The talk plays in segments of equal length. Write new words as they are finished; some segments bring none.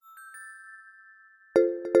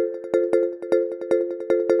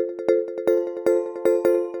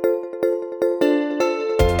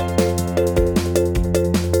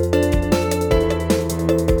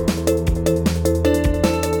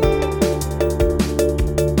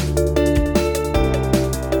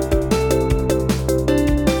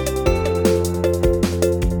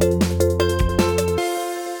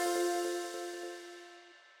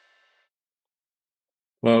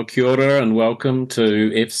kia ora and welcome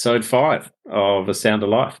to episode 5 of A Sound of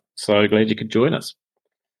Life. So glad you could join us.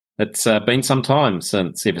 It's been some time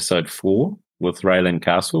since episode 4 with Raylene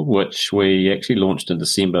Castle, which we actually launched in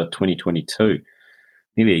December 2022,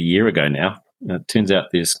 nearly a year ago now. It turns out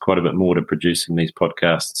there's quite a bit more to producing these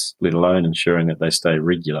podcasts, let alone ensuring that they stay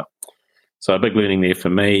regular. So a big learning there for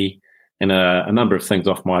me and a number of things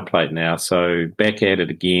off my plate now. So back at it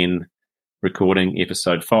again, recording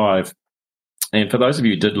episode 5. And for those of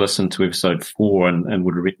you who did listen to episode 4 and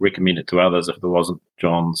would recommend it to others if there wasn't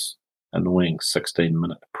John's annoying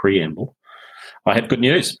 16-minute preamble, I have good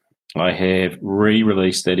news. I have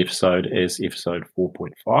re-released that episode as episode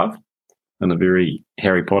 4.5 in a very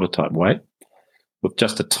Harry Potter type way, with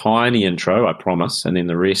just a tiny intro, I promise, and then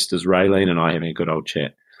the rest is Raylene and I having a good old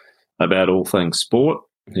chat about all things sport,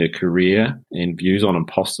 her career, and views on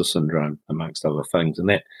imposter syndrome, amongst other things. And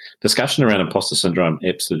that discussion around imposter syndrome,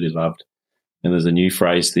 absolutely loved. And there's a new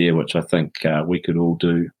phrase there which I think we could all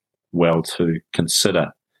do well to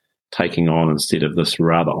consider taking on instead of this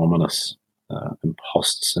rather ominous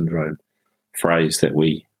imposter syndrome phrase that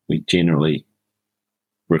we generally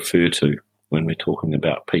refer to when we're talking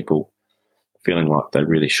about people feeling like they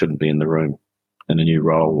really shouldn't be in the room in a new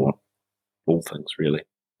role or all things really.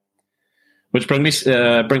 Which brings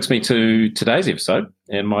me to today's episode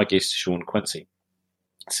and my guest, Shaun Quincey,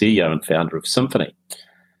 CEO and founder of Simfuni.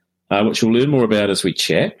 Which we'll learn more about as we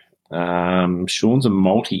chat. Shaun's a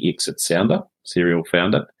multi-exit sounder, serial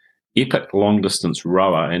founder, epic long-distance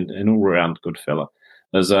rower, and all-round good fella.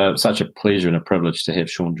 It's such a pleasure and a privilege to have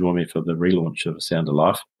Shaun join me for the relaunch of A Sound of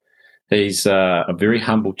Life. He's a very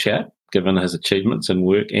humble chap, given his achievements in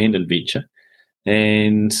work and in venture.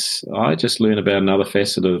 And I just learn about another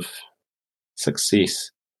facet of success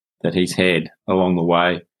that he's had along the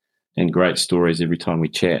way, and great stories every time we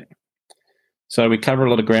chat. So we cover a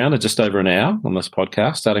lot of ground in just over an hour on this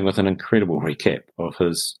podcast, starting with an incredible recap of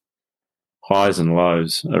his highs and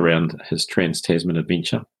lows around his Trans-Tasman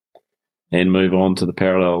adventure, and move on to the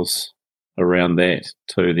parallels around that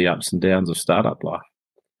to the ups and downs of startup life.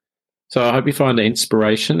 So I hope you find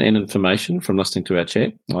inspiration and information from listening to our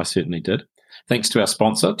chat. I certainly did. Thanks to our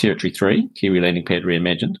sponsor, Territory 3, Kiwi Landing Pad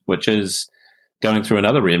Reimagined, which is going through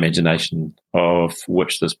another reimagination of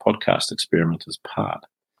which this podcast experiment is part.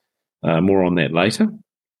 More on that later.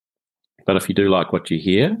 But if you do like what you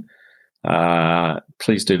hear,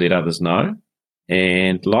 please do let others know.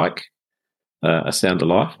 And like A Sound of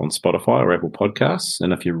Life on Spotify or Apple Podcasts.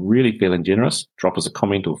 And if you're really feeling generous, drop us a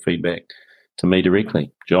comment or feedback to me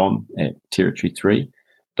directly,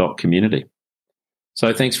 john@territory3.community.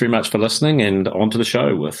 So thanks very much for listening, and on to the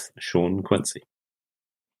show with Shaun Quincey.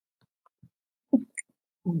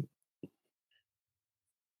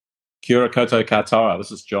 Kia ora koutou katoa.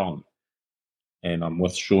 This is John, and I'm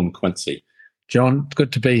with Shaun Quincey. John,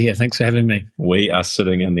 good to be here. Thanks for having me. We are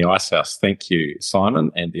sitting in the Ice House. Thank you,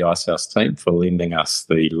 Simon, and the Ice House team for lending us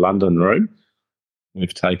the London room.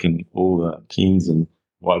 We've taken all the pens and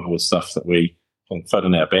whiteboard stuff that we can fit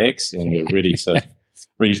in our bags, and we're ready to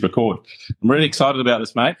record. I'm really excited about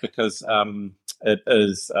this, mate, because it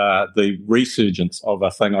is the resurgence of a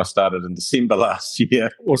thing I started in December last year.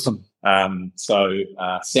 Awesome.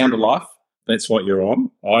 Sound of Life, that's what you're on.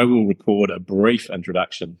 I will record a brief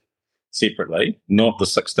introduction separately, not the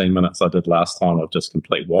 16 minutes I did last time of just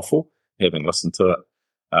complete waffle, having listened to it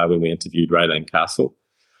when we interviewed Raylene Castle.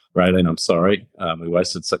 Raylene, I'm sorry. We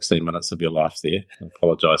wasted 16 minutes of your life there. I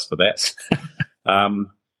apologise for that.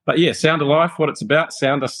 But yeah, Sound of Life, what it's about.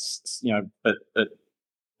 Sound, it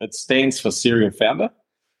stands for serial founder,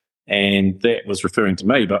 and that was referring to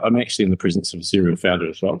me, but I'm actually in the presence of a serial founder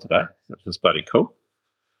as well today, which is bloody cool.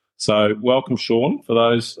 So welcome, Shaun. For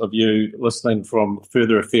those of you listening from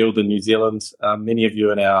further afield in New Zealand, many of you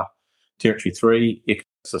in our Territory 3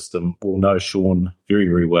 ecosystem will know Shaun very,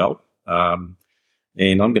 very well.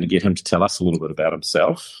 And I'm going to get him to tell us a little bit about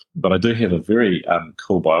himself. But I do have a very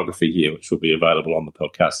cool biography here, which will be available on the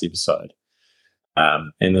podcast episode.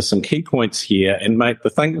 And there's some key points here. And, mate, I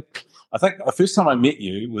think the first time I met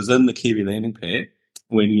you was in the Kiwi Landing Pad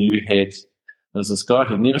when you had... There's this guy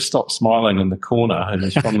who never stopped smiling in the corner, who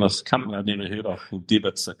was from this company I'd never heard of called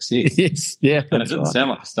Debitsuccess. Yes, yeah. And it didn't sound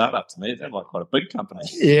like a startup to me. It sounded like quite a big company.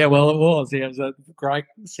 Yeah, well, it was. Yeah, it was a great,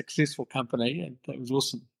 successful company, and it was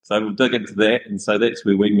awesome. So we'll dig into that. And so that's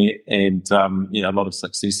where we met, and, a lot of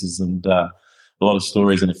successes and a lot of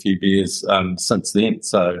stories and a few beers since then.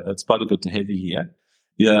 So it's bloody good to have you here.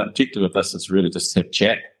 The objective of this is really just to have a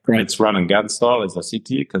chat. Great. It's run and gun style, as I said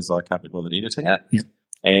to you, because I can't be bothered editing it. Yeah.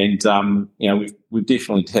 And, we've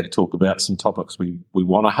definitely had to talk about some topics we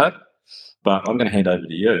want to hit. But I'm going to hand over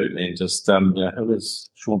to you and just, who is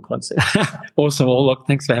Shaun Quincey? Awesome. Well, look,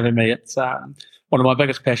 thanks for having me. It's one of my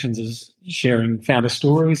biggest passions is sharing founder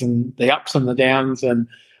stories and the ups and the downs, and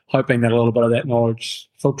hoping that a little bit of that knowledge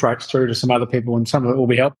filtrates through to some other people, and some of it will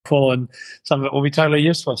be helpful and some of it will be totally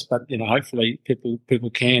useless, but, hopefully people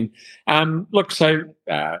can. Look, so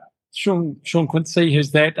Shaun Quincey,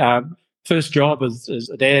 who's that? First job is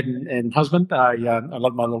a dad and husband. I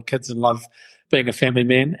love my little kids and love being a family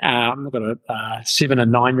man. I've got a 7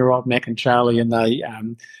 and 9-year-old, Mac and Charlie, and they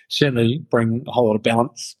certainly bring a whole lot of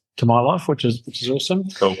balance to my life, which is awesome.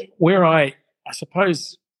 Cool. Where I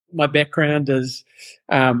suppose my background is,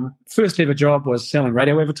 first ever job was selling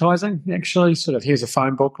radio advertising. Actually, sort of, here's a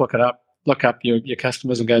phone book, look it up, look up your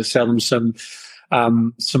customers and go sell them some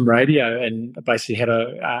radio. And I basically had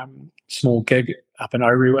a small gig up in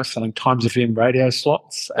Orewa selling Times FM radio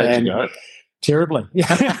slots. How'd you go? Terribly.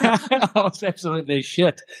 I was absolutely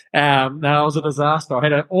shit. No, it was a disaster. I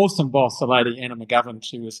had an awesome boss, a lady, Anna McGovern.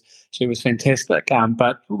 She was fantastic.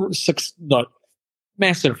 But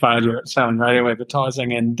massive failure at selling radio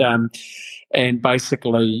advertising, and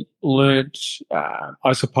basically learnt,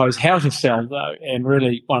 I suppose, how to sell though. And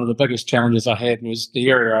really, one of the biggest challenges I had was the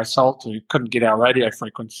area I sold to couldn't get our radio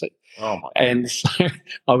frequency. Oh my! And so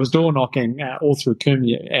I was door knocking all through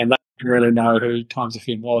Kumeu, and they didn't really know who Times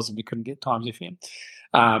FM was, and we couldn't get Times FM.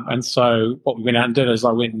 And so what we went out and did is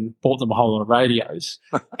I went and bought them a whole lot of radios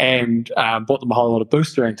and bought them a whole lot of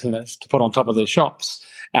booster antennas to put on top of their shops.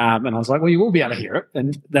 And I was like, well, you will be able to hear it,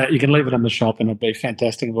 and that you can leave it in the shop and it'll be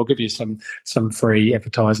fantastic. And we'll give you some free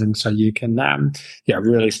advertising so you can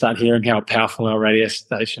really start hearing how powerful our radio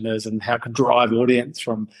station is and how it can drive audience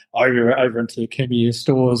from over into the Kumeu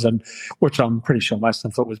stores, and which I'm pretty sure most of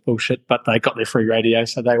them thought was bullshit, but they got their free radio,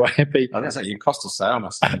 so they were happy. I guess your cost of sale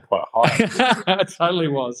must have been quite high. It totally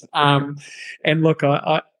was. And look,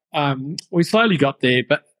 we slowly got there,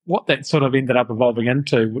 but what that sort of ended up evolving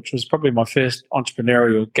into, which was probably my first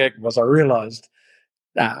entrepreneurial gig, was I realised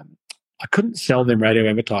I couldn't sell them radio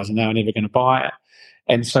advertising. They were never going to buy it.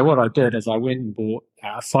 And so what I did is I went and bought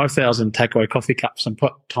 5,000 takeaway coffee cups and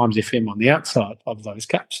put Times FM on the outside of those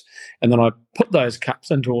cups. And then I put those cups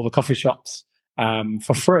into all the coffee shops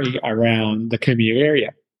for free around the Kumeu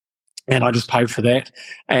area. And I just paid for that,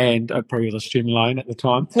 and probably with a student loan at the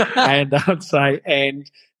time. And I'd say, and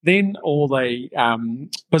then all the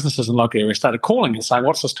businesses in the local area started calling and saying,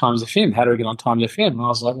 what's this Times FM? How do we get on Times FM? And I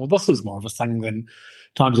was like, well, this is more of a thing than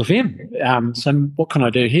Times FM. So what can I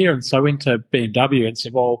do here? And so I went to BMW and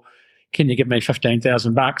said, well, can you give me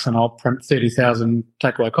 $15,000 and I'll print 30,000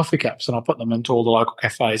 takeaway coffee cups and I'll put them into all the local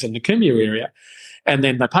cafes in the Kumeu area. And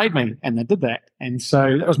then they paid me, and they did that. And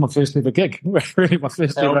so that was my first ever gig. Really, my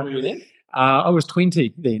first ever. How old were you then? I was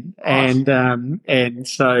 20 then, Nice. and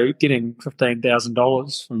so getting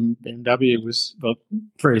 $15,000 from BMW was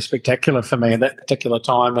very spectacular for me at that particular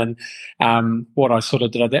time. And what I sort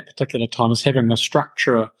of did at that particular time was having a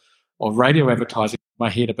structure of radio advertising in my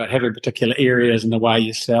head about having particular areas and the way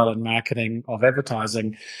you sell and marketing of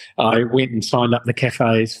advertising. I went and signed up the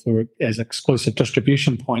cafes as exclusive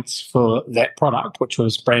distribution points for that product, which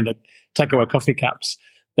was branded takeaway coffee cups.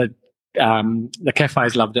 But the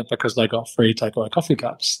cafes loved it because they got free takeaway coffee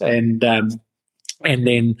cups, and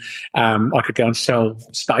then I could go and sell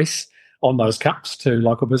space on those cups to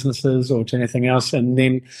local businesses or to anything else, and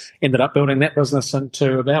then ended up building that business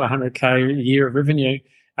into about 100K a year of revenue.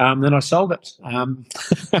 Then I sold it.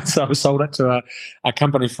 So I sold it to a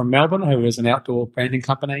company from Melbourne who was an outdoor branding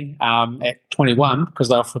company at 21, because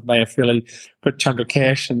they offered me a fairly good chunk of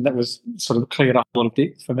cash, and that was sort of cleared up a lot of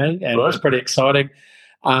debt for me, and It was pretty exciting.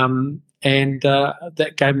 And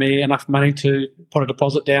that gave me enough money to put a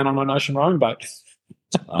deposit down on an ocean rowing boat.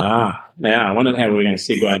 Now I wondered how we were going to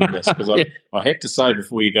segue into this, because I have to say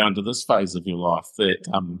before you go into this phase of your life that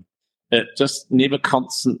it just never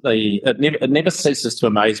ceases to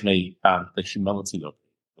amaze me, the humility of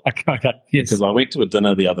it. Okay, yes. Because I went to a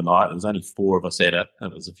dinner the other night. There was only 4 of us at it.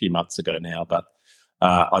 It was a few months ago now, but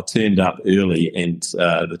I turned up early, and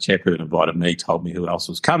the chap who had invited me told me who else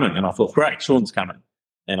was coming, and I thought, great, Shaun's coming.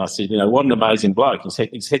 And I said, what an amazing bloke.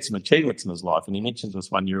 He's had some achievements in his life, and he mentioned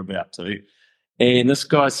this one you're about to. And this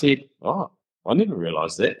guy said, oh, I never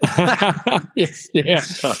realised that. Yes, yeah.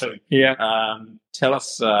 So, yeah. Tell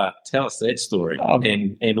us that story.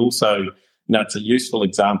 And also, it's a useful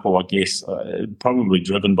example, I guess, probably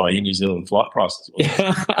driven by Air New Zealand flight prices.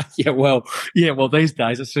 Well, these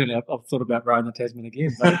days, certainly I've thought about rowing the Tasman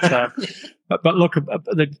again. But look,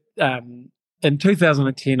 in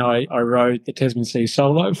 2010, I rode the Tasman Sea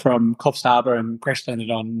solo from Coffs Harbour and crash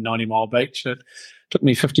landed on 90 Mile Beach at took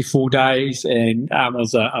me 54 days, and it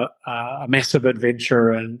was a massive adventure,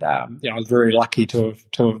 and I was very lucky to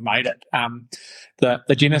have made it.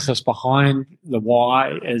 The genesis behind the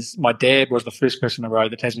why is my dad was the first person to row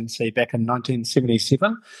the Tasman Sea back in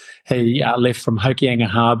 1977. He left from Hokianga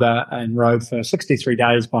Harbour and rowed for 63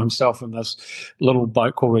 days by himself in this little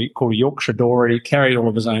boat called a Yorkshire Dory, carried all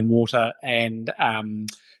of his own water, and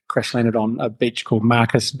crash landed on a beach called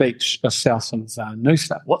Marcus Beach, just south of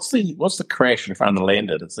Noosa. What's the crash in front of the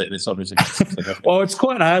landed? It's obviously well, it's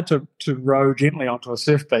quite hard to row gently onto a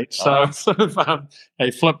surf beach, so it's sort of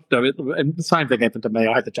they flipped. And the same thing happened to me.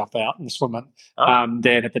 I had to jump out and swim in.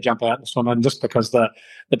 Dad had to jump out and swim in, just because the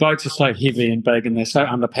boats are so heavy and big and they're so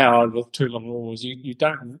underpowered with two little oars. You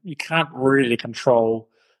can't really control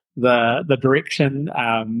the direction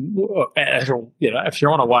at all. If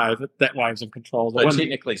you're on a wave, that wave's in control. So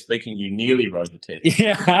technically speaking, you nearly rode the test.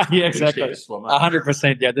 Yeah, exactly.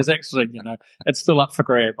 100%. Yeah, there's actually, it's still up for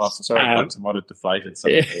grabs. Oh, sorry, I might have deflated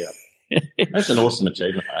something. Yeah. That's an awesome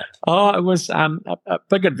achievement, mate. It was a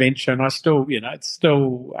big adventure, and I still, it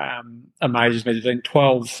still amazes me. There's been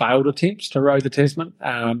 12 failed attempts to row the Tasman,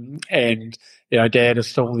 and Dad is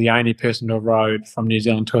still the only person to have rowed from New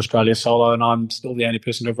Zealand to Australia solo, and I'm still the only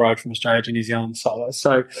person to have rowed from Australia to New Zealand solo.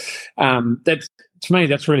 So that's, to me,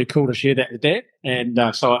 that's really cool to share that with Dad, and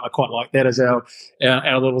so I quite like that as our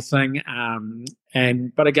little thing.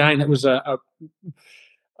 But again, it was a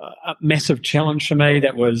massive challenge for me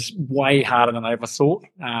that was way harder than I ever thought.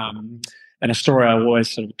 And a story I always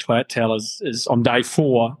sort of tell is on day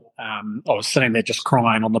 4, I was sitting there just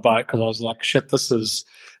crying on the boat because I was like, shit, this is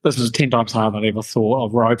 10 times harder than I ever thought.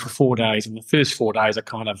 I've rowed for 4 days, and the first 4 days are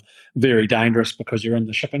kind of very dangerous because you're in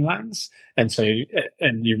the shipping lanes, and so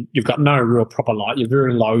you've got no real proper light. You're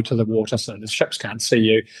very low to the water, so the ships can't see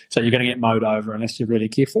you. So you're going to get mowed over unless you're really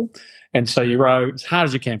careful. And so you row as hard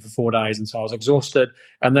as you can for 4 days, and so I was exhausted.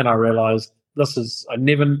 And then I realised I'm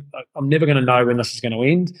never going to know when this is going to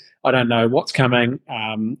end. I don't know what's coming.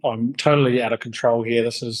 I'm totally out of control here.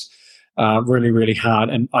 This is really, really hard,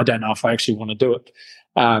 and I don't know if I actually want to do it.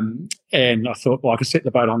 And I thought, well, I could set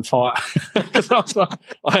the boat on fire because I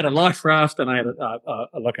had a life raft and I had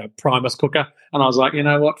a Primus cooker, and I was like, you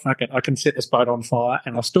know what, fuck it, I can set this boat on fire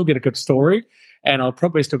and I'll still get a good story, and I'll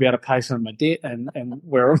probably still be able to pay some of my debt, and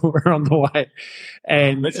we're on the way.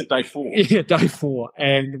 And that's day 4. Yeah, day 4,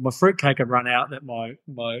 and my fruitcake had run out that my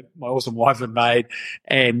awesome wife had made,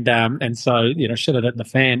 and so shit had hit the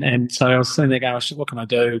fan, and so I was sitting there going, shit, what can I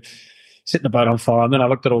do? Setting the boat on fire. And then I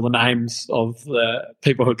looked at all the names of the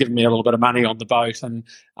people who had given me a little bit of money on the boat, and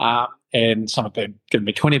some had been giving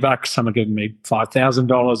me $20, some had given me $5,000.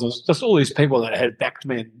 It was just all these people that had backed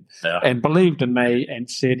me and believed in me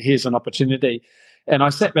and said, here's an opportunity. And I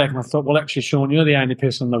sat back and I thought, well, actually, Shaun, you're the only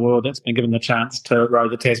person in the world that's been given the chance to row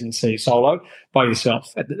the Tasman Sea solo by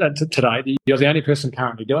yourself today. You're the only person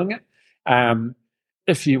currently doing it.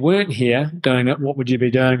 If you weren't here doing it, what would you be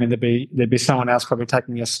doing? And there'd be someone else probably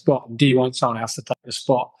taking your spot. Do you want someone else to take your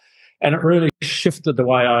spot? And it really shifted the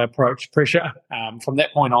way I approach pressure. From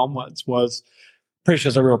that point onwards, was pressure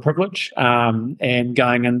is a real privilege. And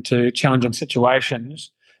going into challenging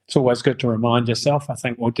situations, it's always good to remind yourself. I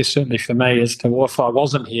think, well, just certainly for me, as to, well, if I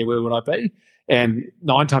wasn't here, where would I be? And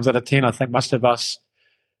 9 times out of 10, I think most of us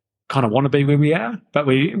kind of want to be where we are, but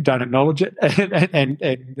we don't acknowledge it, and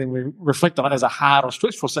then we reflect on it as a hard or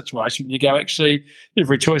stressful situation. You go, actually,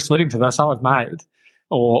 every choice leading to this I've made,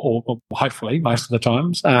 or hopefully most of the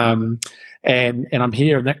times, and I'm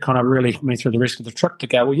here, and that kind of really helped me through the rest of the trip to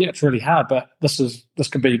go, well, yeah, it's really hard, but this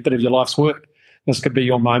could be a bit of your life's work. This could be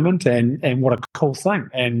your moment, and what a cool thing.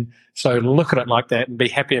 And so look at it like that and be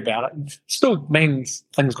happy about it. It still means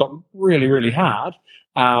things got really, really hard.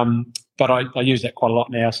 But I use that quite a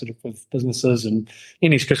lot now, sort of with businesses, and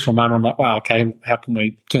any stressful moment, I'm like, wow, okay, how can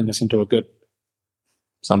we turn this into a good?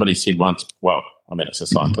 Somebody said once, well, I mean, it's a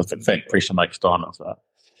scientific fact, pressure makes diamonds, right?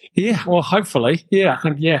 Yeah, well, hopefully. Yeah,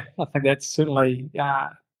 I think that's certainly,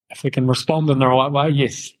 if we can respond in the right way,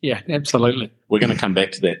 yes. Yeah, absolutely. We're going to come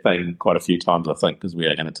back to that thing quite a few times, I think, because we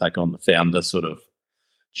are going to take on the founder sort of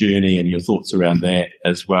journey and your thoughts around that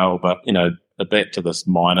as well. But, back to this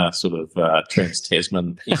minor sort of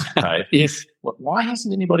trans-Tasman escapade. Yes. Why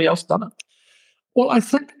hasn't anybody else done it? Well, I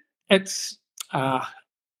think it's a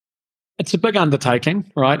big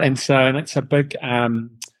undertaking, right? And it's a big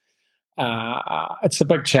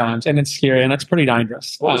challenge, and it's scary, and it's pretty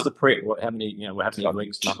dangerous. What was the prep? How many? How many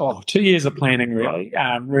weeks? 2 years of planning, really.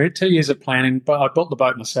 2 years of planning, but I built the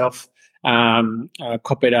boat myself. I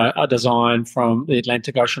copied a design from the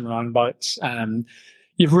Atlantic Ocean rowing boats.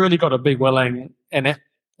 You've really got to be willing, and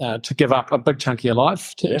to give up a big chunk of your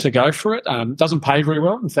life to go for it. Doesn't pay very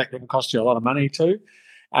well. In fact, it will cost you a lot of money too.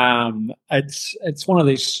 It's one of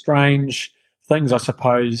these strange things, I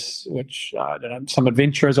suppose, which some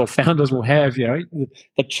adventurers or founders will have. The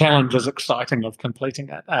challenge is exciting of completing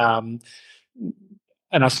it.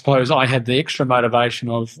 And I suppose I had the extra motivation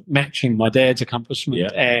of matching my dad's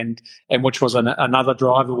accomplishment, and which was another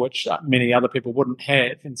driver which many other people wouldn't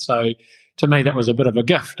have. And so, to me, that was a bit of a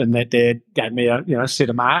gift, and that dad gave me a set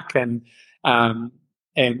a mark. And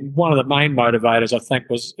one of the main motivators, I think,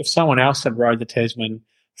 was if someone else had rode the Tasman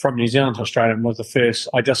from New Zealand to Australia and was the first,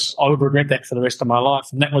 I would regret that for the rest of my life.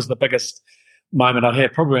 And that was the biggest moment I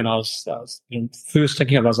had, probably when I was first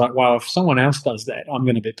thinking of it. I was like, wow, if someone else does that, I'm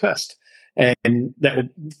going to be pissed. And that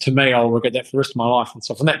would, to me, I'll regret that for the rest of my life. And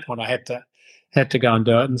so from that point, I had to go and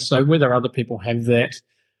do it. And so whether other people have that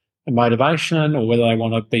motivation or whether they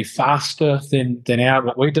want to be faster than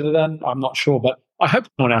what we did it in, I'm not sure. But I hope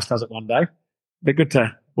someone else does it one day. Be good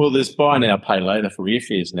to. Well, there's buy now, pay later for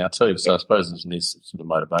airfares now too. So I suppose there's this sort of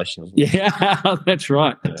motivation, isn't it? Yeah, that's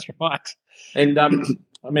right. That's right. And I think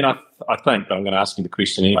I'm going to ask you the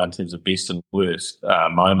question anyway in terms of best and worst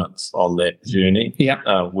moments on that journey.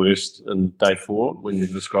 Yeah. Worst in day 4 when you're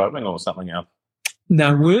describing, or something else?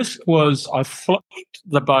 No, worst was I flipped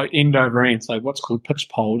the boat end over end, so what's called pitch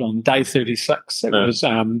poled on day 36. It was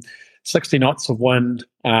 60 knots of wind,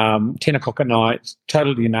 10 o'clock at night,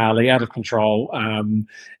 totally gnarly, out of control,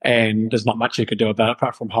 and there's not much you could do about it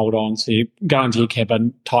apart from hold on. So you go into your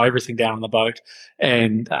cabin, tie everything down on the boat,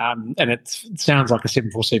 and it sounds like a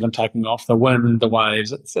 747 taking off. The wind, the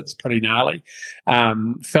waves, it's pretty gnarly.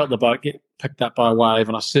 Felt the boat get picked up by a wave,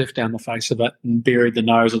 and I surfed down the face of it and buried the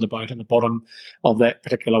nose of the boat in the bottom of that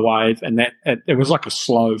particular wave, and it was like a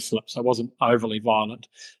slow flip, so it wasn't overly violent.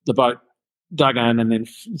 The boat dug in and then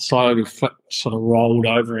slowly flipped, sort of rolled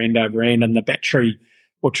over end, and the battery,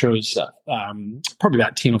 which was probably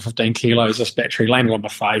about 10 or 15 kilos, this battery landed on my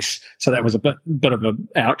face, so that was a bit of a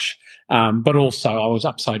ouch. But also I was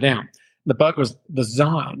upside down. The boat was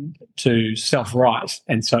designed to self-rise,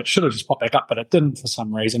 and so it should have just popped back up, but it didn't for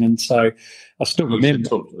some reason. And so I still remember. You should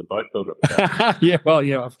talk to the boat builder.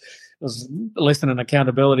 There's a lesson in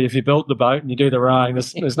accountability. If you build the boat and you do the rowing,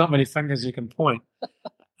 there's not many fingers you can point.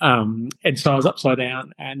 And so I was upside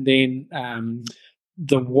down, and then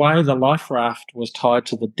the way the life raft was tied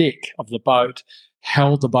to the deck of the boat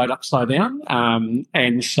held the boat upside down,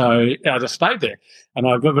 and so I just stayed there. And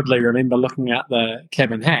I vividly remember looking out the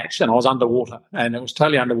cabin hatch, and I was underwater, and it was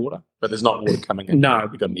totally underwater. But there's not water coming in. No,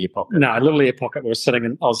 you've got an air pocket. No, a little air pocket I was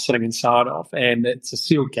sitting inside of, and it's a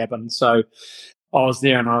sealed cabin, so I was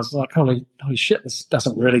there, and I was like, holy shit, this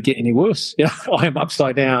doesn't really get any worse. I am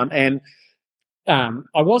upside down, and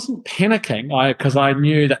I wasn't panicking because I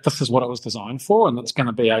knew that this is what it was designed for and it's going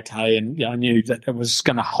to be okay. And I knew that it was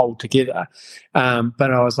going to hold together.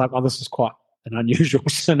 But I was like, well, this is quite an unusual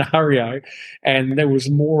scenario. And there was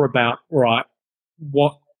more about, right,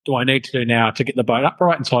 what do I need to do now to get the boat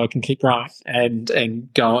upright and so I can keep rowing and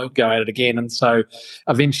go at it again. And so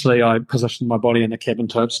eventually I positioned my body in the cabin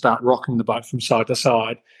to start rocking the boat from side to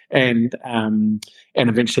side and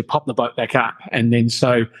eventually pop the boat back up. And then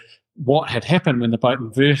so what had happened when the boat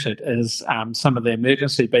inverted is some of the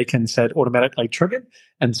emergency beacons had automatically triggered.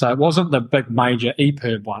 And so it wasn't the big major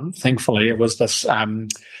EPIRB one. Thankfully, it was this one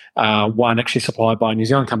actually supplied by a New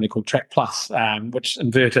Zealand company called Track Plus, which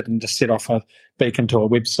inverted and just set off a beacon to a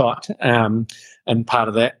website. And part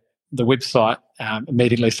of that, the website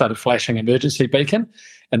immediately started flashing emergency beacon.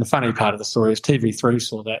 And the funny part of the story is TV3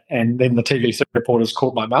 saw that. And then the TV reporters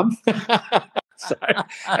called my mum. So,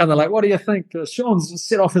 and they're like, what do you think? Shaun's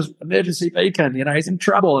set off his emergency beacon. He's in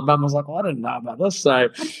trouble. And Mum was like, well, I didn't know about this. So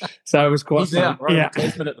it was quite fun. Out, right? Yeah.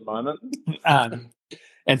 Tasman at the moment.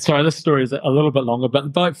 And so this story is a little bit longer, but the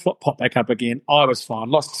boat popped back up again. I was fine,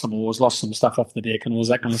 lost some oars, lost some stuff off the deck and all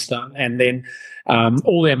that kind of stuff. And then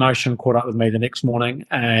all the emotion caught up with me the next morning,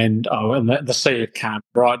 and the sea had calmed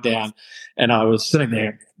right down. And I was sitting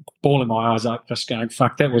there bawling my eyes up, just going,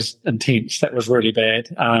 fuck, that was intense. That was really bad.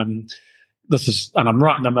 And I'm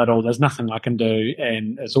right in the middle. There's nothing I can do,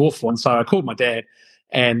 and it's awful. And so I called my dad,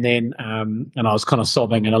 and then and I was kind of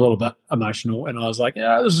sobbing and a little bit emotional. And I was like,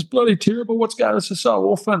 "Yeah, this is bloody terrible. What's going on? This is so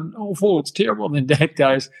awful. It's terrible." And then Dad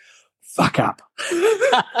goes, "Fuck up."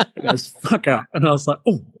 He goes, "Fuck up." And I was like,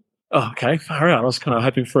 "Oh, okay, far out." I was kind of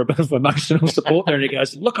hoping for a bit of emotional support there. And he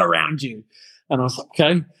goes, "Look around you." And I was like,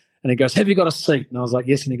 "Okay." And he goes, "Have you got a seat?" And I was like,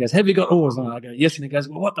 "Yes." And he goes, "Have you got oars?" And I go, "Yes." And he goes,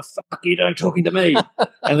 "Well, what the fuck are you doing talking to me?"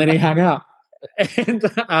 And then he hung up. And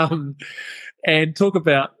And talk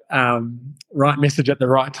about right message at the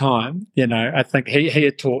right time. I think he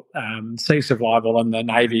had taught sea survival in the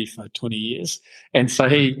Navy for 20 years. And so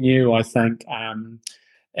he knew, I think,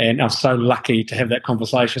 and I was so lucky to have that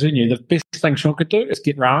conversation. He knew the best thing Shaun could do is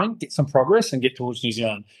get rowing, get some progress, and get towards New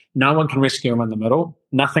Zealand. No one can rescue him in the middle.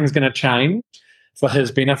 Nothing's going to change for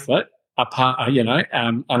his benefit,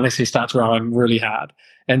 unless he starts rowing really hard.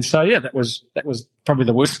 And so, that was probably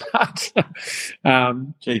the worst part.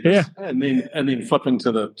 Yeah, and then flipping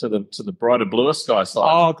to the brighter, bluer sky side.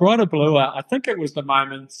 Oh, brighter, bluer. I think it was the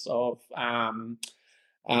moments of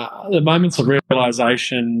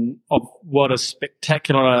realization of what a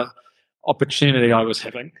spectacular opportunity I was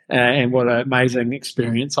having, and what an amazing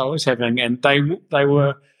experience I was having. And they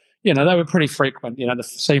were, they were pretty frequent. The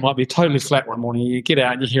sea might be totally flat one morning. You get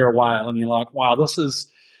out and you hear a whale, and you're like, wow, this is.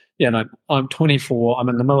 I'm 24. I'm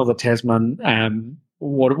in the middle of the Tasman.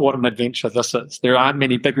 What an adventure this is. There aren't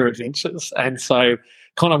many bigger adventures. And so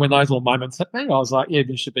kind of when those little moments hit me, I was like,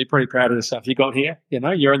 you should be pretty proud of yourself. You got here,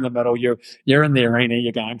 you're in the middle, you're in the arena,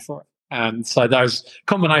 you're going for it. And so those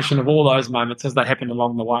combination of all those moments as they happened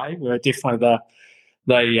along the way were definitely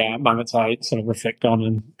the moments I sort of reflect on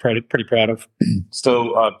and pretty proud of.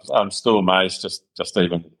 Still, I'm still amazed, just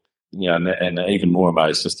even, and even more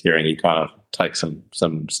amazed just hearing you kind of take some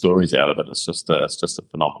stories out of it. It's just a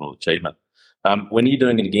phenomenal achievement. When are you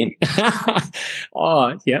doing it again?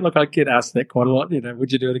 Oh, yeah. Look, I get asked that quite a lot.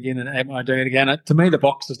 Would you do it again? And am I doing it again? To me, the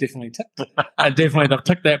box is definitely ticked. Definitely, I've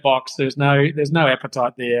ticked that box. There's no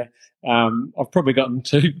appetite there. I've probably gotten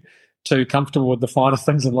too comfortable with the finer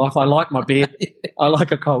things in life. I like my beer. I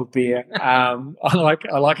like a cold beer. I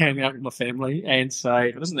like hanging out with my family, and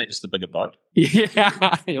so isn't that just a bigger boat?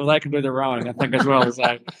 Yeah, well, they can do the rowing, I think, as well.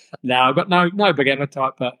 So no, I've got no big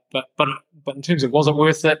appetite, but in terms of was it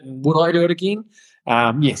worth it and would I do it again?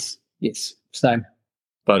 Yes, same.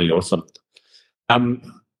 Bloody awesome.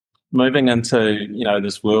 Moving into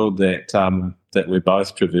this world that we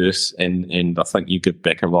both traverse, and I think you give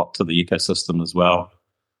back a lot to the ecosystem as well.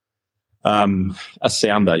 A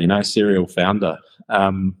founder, serial founder.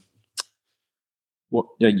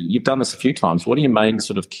 You've done this a few times. What are your main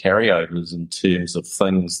sort of carryovers in terms of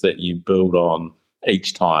things that you build on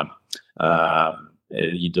each time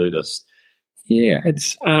you do this? Yeah,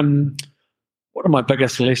 it's what are my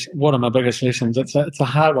biggest lessons? It's a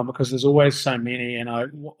hard one because there's always so many, and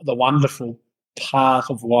the wonderful part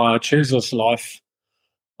of why I choose this life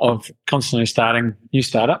of constantly starting new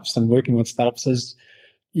startups and working with startups is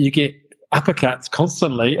you get uppercuts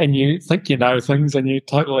constantly, and you think you know things, and you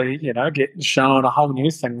totally, get shown a whole new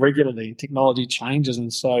thing regularly. Technology changes,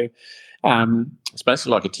 and so it's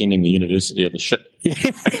basically like attending the University of the shit.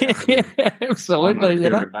 Yeah, absolutely.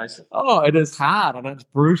 Oh, it is hard and it's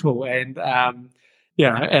brutal, and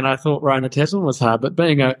and I thought rowing the Tasman was hard, but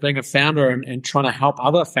being a founder and trying to help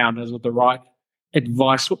other founders with the right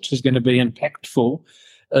advice, which is going to be impactful,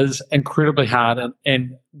 is incredibly hard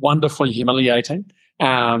and wonderfully humiliating.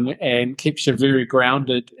 And keeps you very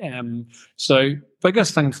grounded. So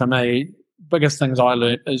biggest things I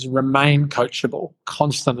learned is remain coachable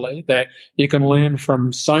constantly, that you can learn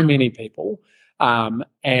from so many people,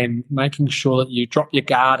 and making sure that you drop your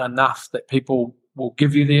guard enough that people will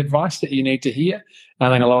give you the advice that you need to hear. I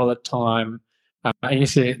think a lot of the time, and you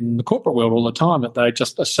see it in the corporate world all the time, that they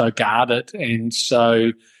just are so guarded and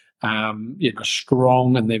so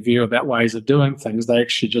strong in their view about ways of doing things, they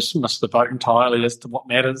actually just miss the boat entirely as to what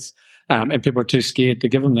matters, and people are too scared to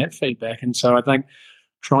give them that feedback. And so I think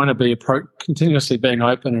trying to be continuously being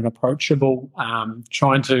open and approachable,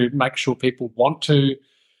 trying to make sure people want to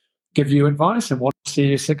give you advice and want to see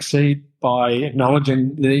you succeed by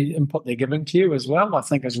acknowledging the input they're giving to you as well, I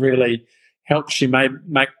think has really helps you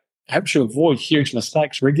helps you avoid huge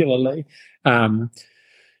mistakes regularly.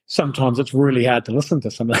 Sometimes it's really hard to listen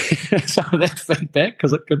to some of that feedback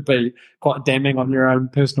because it could be quite damning on your own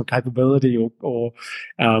personal capability or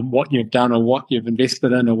what you've done or what you've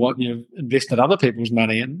invested in or what you've invested other people's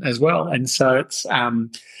money in as well. And so it's, I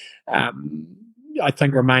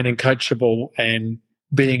think, remaining coachable and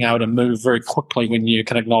being able to move very quickly when you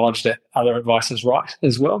can acknowledge that other advice is right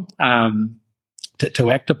as well,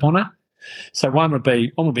 to act upon it. So one would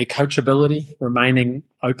be coachability, remaining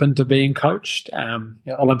open to being coached.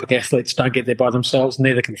 Olympic athletes don't get there by themselves,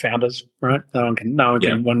 neither can founders, right? No one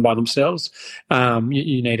can win by themselves.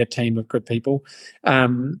 You need a team of good people.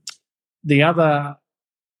 The other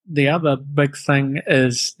big thing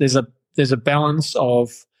is there's a balance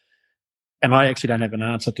of, and I actually don't have an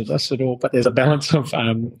answer to this at all, but there's a balance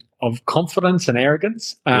of confidence and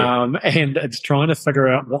arrogance, and it's trying to figure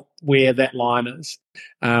out where that line is,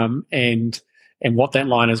 and and what that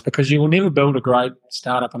line is, because you will never build a great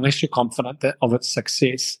startup unless you're confident of its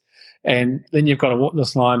success. And then you've got to walk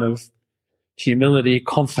this line of humility,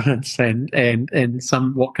 confidence, and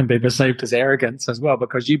some what can be perceived as arrogance as well,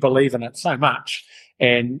 because you believe in it so much,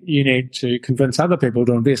 and you need to convince other people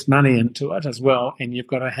to invest money into it as well. And you've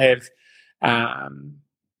got to have,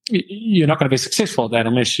 you're not going to be successful at that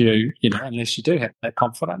unless you do have that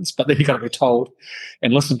confidence. But then you've got to be told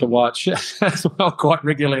and listen to watch as well quite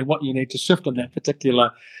regularly what you need to shift in that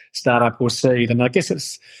particular startup or seed. And I guess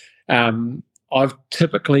it's I've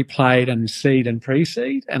typically played in seed and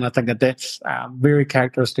pre-seed, and I think that's very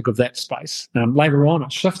characteristic of that space. Later on,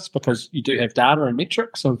 it shifts because you do have data and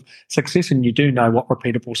metrics of success, and you do know what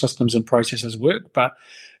repeatable systems and processes work. But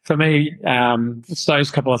for me, it's those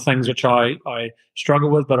couple of things which I struggle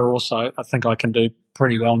with, but are also I think I can do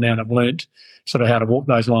pretty well now, and I've learned sort of how to walk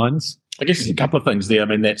those lines. I guess there's a couple of things there. I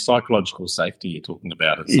mean, that psychological safety you're talking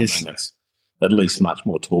about is something that's at least much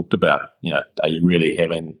more talked about. Are you really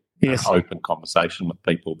having an open conversation with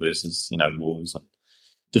people versus, laws and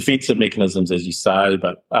defensive mechanisms, as you say.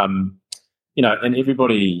 But, and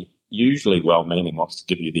everybody usually well-meaning wants to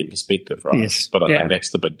give you their perspective, right? Yes. But I think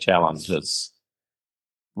that's the big challenge, is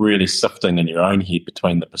really sifting in your own head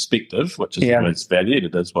between the perspective, which is always valued,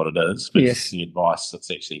 it is what it is, versus the advice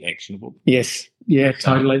that's actually actionable. Yes. Yeah,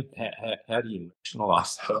 totally. How do you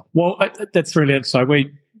rationalise that? Well, that's really so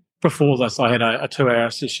before this, I had a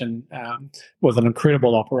 2-hour session with an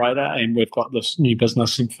incredible operator, and we've got this new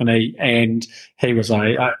business, Simfuni, and he was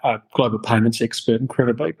a global payments expert,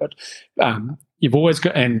 incredibly. But you've always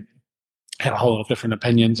got, and had a whole lot of different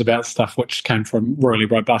opinions about stuff, which came from really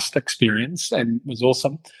robust experience and was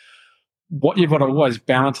awesome. What you've got to always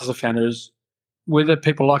balance as a founder is whether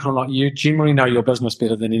people like it or not, you generally know your business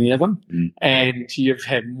better than any of them, and you've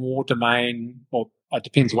had more domain, or it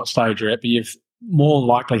depends what stage you're at, but you've more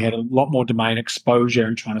likely had a lot more domain exposure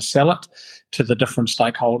and trying to sell it to the different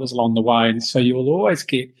stakeholders along the way. And so you will always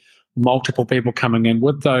get multiple people coming in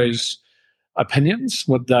with those opinions,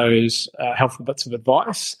 with those helpful bits of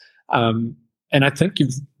advice. And I think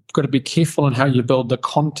you've got to be careful in how you build the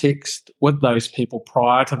context with those people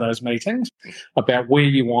prior to those meetings about where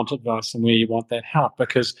you want advice and where you want that help,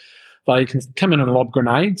 because they can come in and lob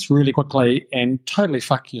grenades really quickly and totally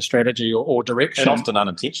fuck your strategy or direction. And often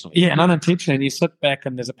unintentionally. Yeah, and unintentionally. And you sit back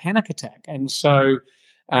and there's a panic attack. And so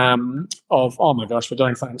oh my gosh, we're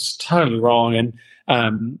doing things totally wrong.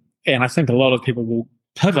 And I think a lot of people will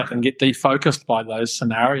pivot and get defocused by those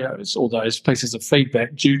scenarios or those pieces of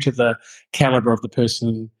feedback due to the caliber of the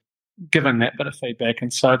person giving that bit of feedback.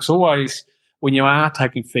 And so it's always, when you are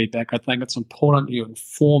taking feedback, I think it's important you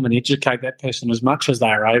inform and educate that person as much as they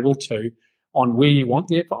are able to on where you want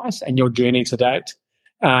the advice and your journey to date.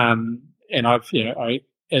 And I've,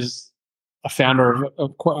 as a founder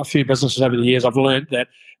of quite a few businesses over the years, I've learned that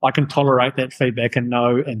I can tolerate that feedback and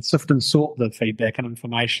know and sift and sort the feedback and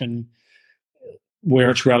information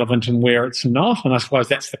where it's relevant and where it's not. And I suppose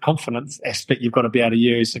that's the confidence aspect you've got to be able to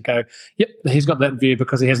use to go, yep, he's got that view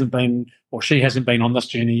because he hasn't been or she hasn't been on this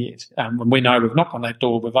journey yet. And we know we've knocked on that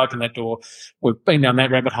door, we've opened that door, we've been down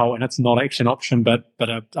that rabbit hole, and it's not actually an option, but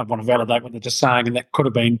I want to validate what they're just saying, and that could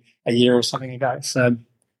have been a year or something ago. So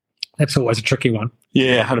that's always a tricky one.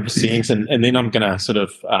 Yeah, 100%. And then I'm going to sort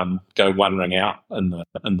of go one ring out in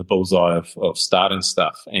the bullseye of starting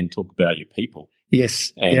stuff and talk about your people.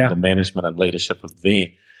 Yes. And the management and leadership of them.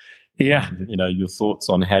 Yeah. Your thoughts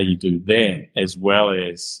on how you do that, as well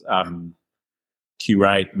as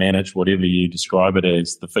curate, manage, whatever you describe it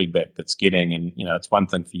as, the feedback that's getting. And, it's one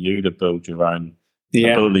thing for you to build your own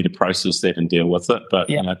ability to process that and deal with it. But,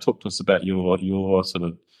 talk to us about your sort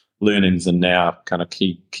of learnings and now kind of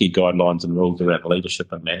key guidelines and rules around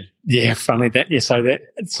leadership and management. Yeah, funny that. Yeah,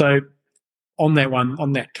 so on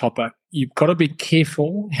that topic, you've got to be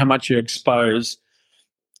careful how much you expose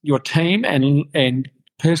your team and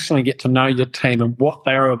personally get to know your team and what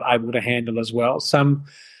they're able to handle as well. Some,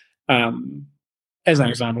 as an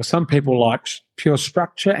example, some people like pure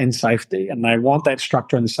structure and safety, and they want that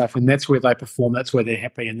structure and safety, and that's where they perform, that's where they're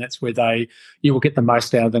happy, and that's where you will get the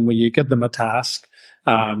most out of them, where you give them a task.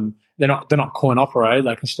 They're not coin operated,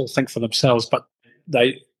 they can still think for themselves, but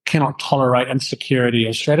they cannot tolerate insecurity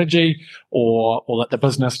of strategy or that the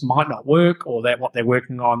business might not work or that what they're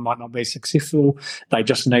working on might not be successful. They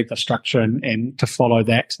just need the structure and to follow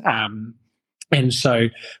that. And so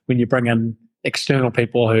when you bring in external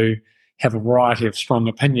people who have a variety of strong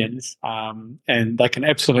opinions, and they can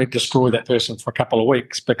absolutely destroy that person for a couple of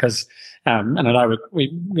weeks because, and I know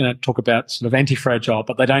we talk about sort of anti-fragile,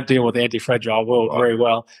 but they don't deal with the anti-fragile world very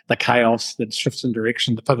well. The chaos, the shifts in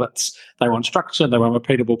direction, the pivots. They want structure, they want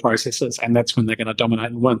repeatable processes, and that's when they're going to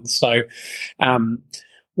dominate and win. So,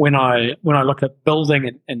 when I look at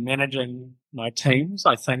building and managing my teams,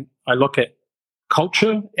 I think I look at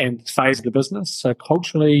culture and phase of the business. So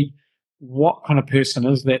culturally, what kind of person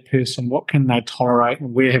is that person? What can they tolerate,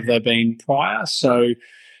 and where have they been prior? So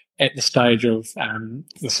at the stage of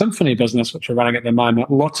the Simfuni business, which we're running at the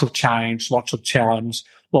moment, lots of change, lots of challenge,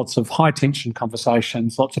 lots of high tension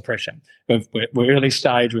conversations, lots of pressure. We're early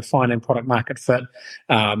stage, we're finding product market fit,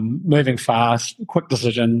 moving fast, quick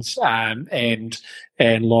decisions, and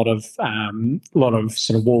a lot of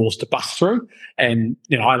sort of walls to bust through. And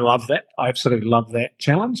I love that. I absolutely love that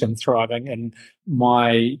challenge and thriving. And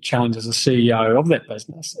my challenge as a CEO of that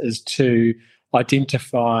business is to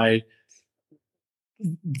identify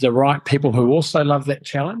the right people who also love that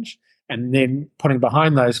challenge, and then putting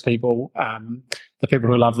behind those people the people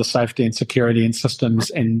who love the safety and security and systems,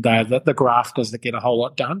 and the grafters that get a whole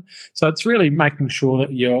lot done. So it's really making sure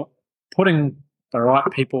that you're putting the right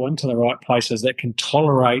people into the right places that can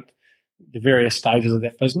tolerate the various stages of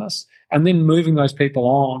that business, and then moving those people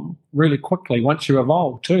on really quickly once you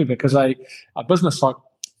evolve too, because a business like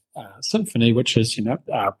Simfuni, which is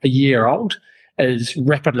a year old, is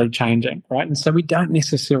rapidly changing, right? And so we don't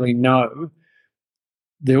necessarily know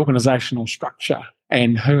the organizational structure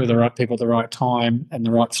and who are the right people at the right time and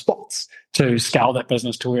the right spots to scale that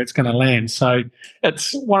business to where it's going to land. So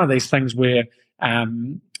it's one of these things where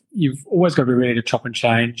you've always got to be ready to chop and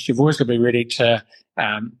change. You've always got to be ready to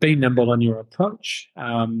be nimble in your approach.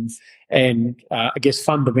 And I guess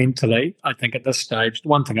fundamentally, I think at this stage,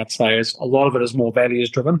 one thing I'd say is a lot of it is more values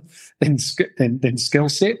driven than skill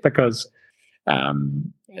set, because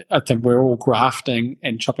I think we're all grafting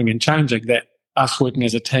and chopping and changing that us working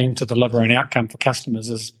as a team to deliver an outcome for customers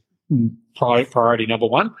is priority number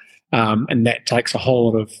one. And that takes a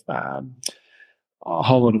whole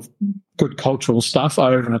lot of good cultural stuff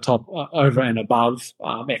over and above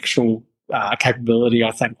actual capability,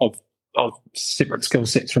 I think, of separate skill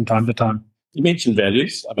sets from time to time. You mentioned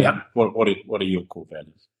values. I mean, yeah. What are your core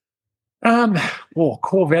values?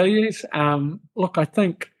 Core values. Look, I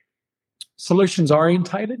think solutions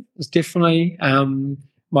orientated is definitely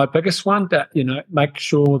my biggest one. That make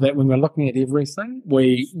sure that when we're looking at everything,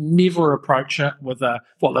 we never approach it with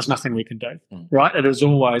there's nothing we can do, right? It is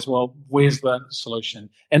always, where's the solution?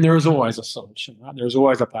 And there is always a solution, right? There is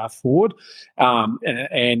always a path forward.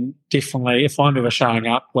 And definitely, if I'm ever showing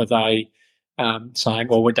up with a saying,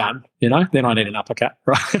 we're done, then I need an uppercut,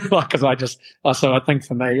 right? Because I think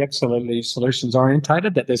for me, absolutely solutions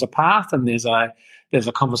orientated, that there's a path and there's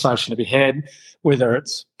a conversation to be had, whether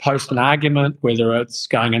it's post an argument, whether it's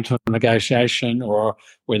going into a negotiation, or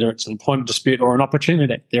whether it's an employment dispute or an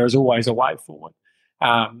opportunity. There is always a way forward.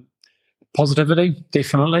 Positivity,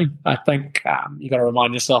 definitely. I think you got to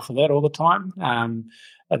remind yourself of that all the time.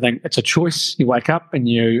 I think it's a choice. You wake up and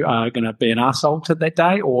you are going to be an arsehole to that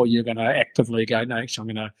day, or you're going to actively go, no, actually,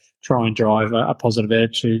 I'm going to try and drive a positive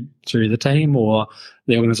attitude to the team or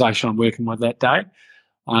the organisation I'm working with that day.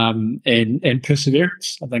 And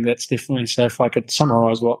perseverance. I think that's definitely, so if I could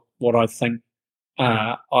summarise what I think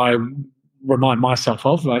I remind myself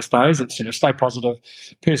of most days, it's stay positive,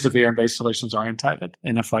 persevere, and be solutions orientated.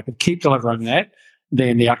 And if I could keep delivering that,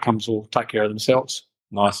 then the outcomes will take care of themselves.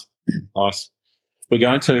 Nice. We're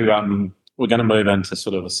going to move into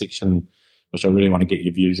sort of a section which I really want to get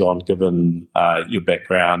your views on, given your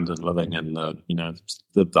background and living in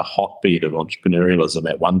the hotbed of entrepreneurialism.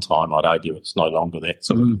 At one time, I'd argue it's no longer that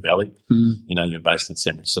sort of valley. You're based in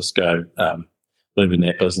San Francisco, moving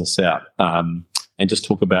that business out, and just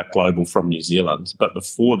talk about global from New Zealand. But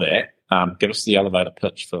before that, give us the elevator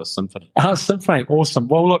pitch for Simfuni. Simfuni, awesome.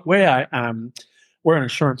 Well, look, we're an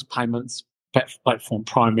insurance payments platform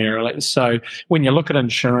primarily. So when you look at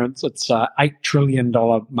insurance, it's a $8 trillion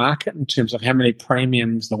market in terms of how many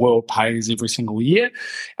premiums the world pays every single year.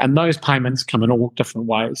 And those payments come in all different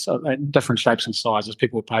ways, so in different shapes and sizes.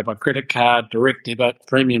 People pay by credit card, direct debit,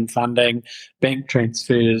 premium funding, bank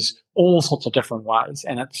transfers, all sorts of different ways.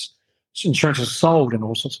 And insurance is sold in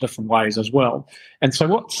all sorts of different ways as well. And so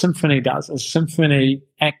what Simfuni does is Simfuni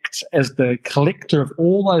acts as the collector of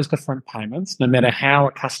all those different payments, no matter how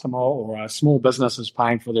a customer or a small business is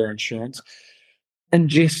paying for their insurance,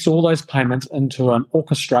 ingests all those payments into an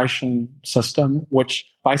orchestration system, which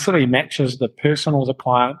basically matches the person or the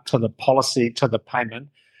client to the policy, to the payment,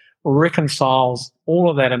 reconciles all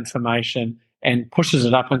of that information, and pushes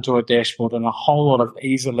it up into a dashboard and a whole lot of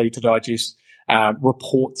easily to digest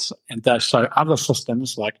reports. And so other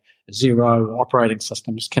systems like Xero operating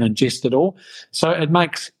systems can ingest it all. So it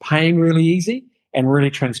makes paying really easy and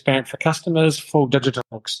really transparent for customers, full digital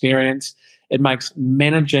experience. It makes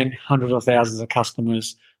managing hundreds of thousands of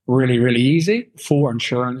customers really, really easy for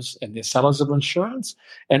insurance and their sellers of insurance.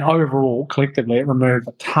 And overall, collectively, it removed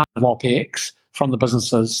a ton of OPEX from the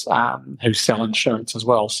businesses who sell insurance as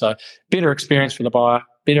well. So better experience for the buyer,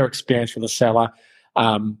 better experience for the seller,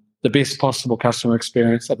 the best possible customer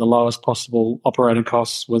experience at the lowest possible operating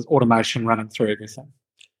costs with automation running through everything.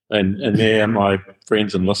 And there, my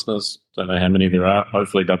friends and listeners, don't know how many there are,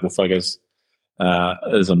 hopefully double figures,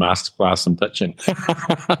 is a masterclass in pitching.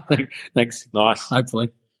 Thanks. Nice. Hopefully.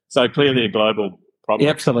 So clearly a global problem.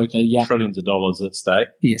 Yeah, absolutely. Yeah. Trillions of dollars at stake.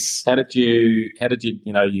 Yes. How did you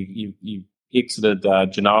you exited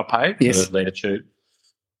Genoapay yes. to Latitude.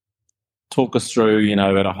 Talk us through,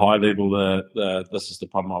 at a high level, this is the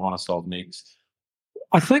problem I want to solve next.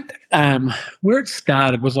 I think where it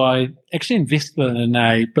started was I actually invested in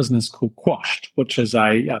a business called Quashed, which is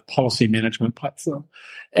a policy management platform.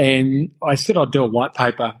 And I said I'd do a white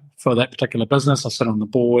paper for that particular business. I sit on the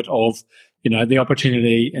board of, the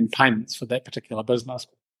opportunity and payments for that particular business.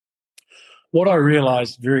 What I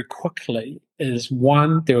realized very quickly is,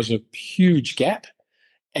 one, there was a huge gap,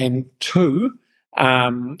 and two,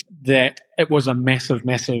 that it was a massive,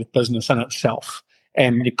 massive business in itself,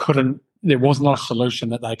 and there was not a solution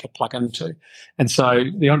that they could plug into. And so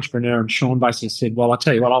the entrepreneur and Shaun basically said, well, I'll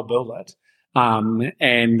tell you what, I'll build it.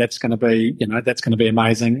 And that's going to be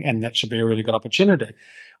amazing, and that should be a really good opportunity.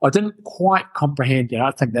 I didn't quite comprehend, I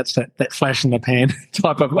think that's that flash in the pan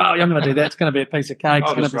type of, well, I'm going to do that. It's going to be a piece of cake.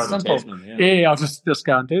 It's going to be simple. Tasman, yeah, I'll just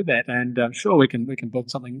go and do that. And sure, we can build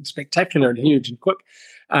something spectacular and huge and quick.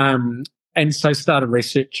 And so started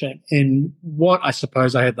researching. And what I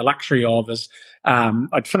suppose I had the luxury of is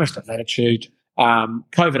I'd finished at Latitude.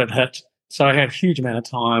 COVID had hit. So I had a huge amount of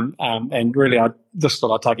time. And really, I just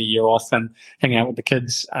thought I'd take a year off and hang out with the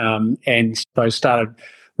kids. And so started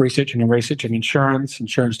researching insurance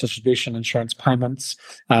distribution, insurance payments,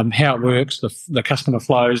 how it works, the customer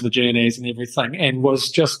flows, the journeys and everything, and was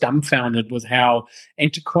just dumbfounded with how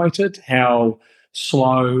antiquated, how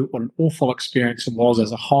slow, what an awful experience it was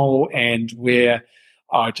as a whole, and where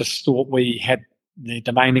I just thought we had the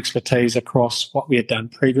domain expertise across what we had done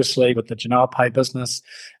previously with the Genopay business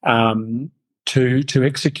to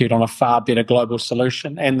execute on a far better global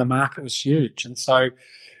solution, and the market was huge. And so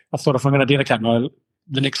I thought, if I'm going to dedicate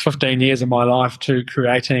the next 15 years of my life to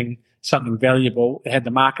creating something valuable, it had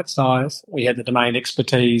the market size, we had the domain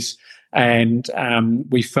expertise, and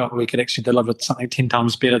we felt we could actually deliver something 10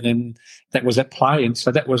 times better than that was at play. And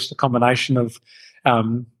so that was the combination of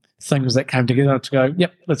things that came together to go,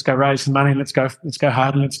 yep, let's go raise some money, let's go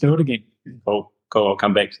hard, and let's do it again. Cool. I'll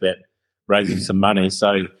come back to that, raising some money.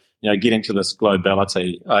 So, getting to this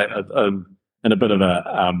globality, in a bit of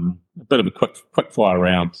a quick fire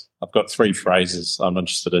round. I've got 3 phrases. I'm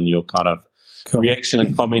interested in your kind of reaction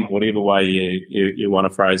and comment, whatever way you want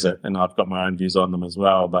to phrase it, and I've got my own views on them as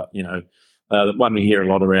well. But the one we hear a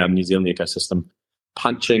lot around New Zealand ecosystem: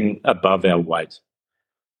 punching above our weight.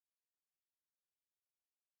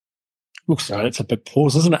 Looks like it's a big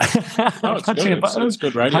pause, isn't it? No, it's good. It's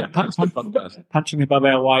good radio. Punching above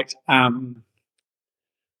our weight.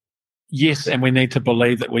 Yes, and we need to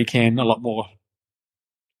believe that we can a lot more.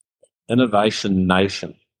 Innovation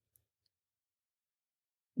nation.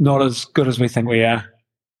 Not as good as we think we are.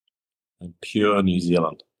 And pure New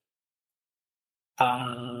Zealand.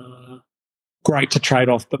 Great to trade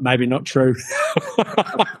off, but maybe not true.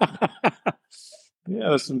 Yeah,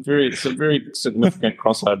 there's some very significant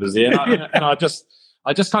crossovers there. And I just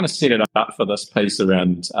kind of set it up for this piece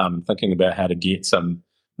around thinking about how to get some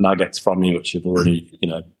nuggets from you, which you've already,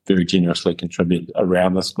 very generously contributed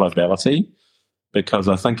around this globality, because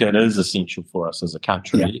I think it is essential for us as a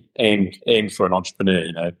country and for an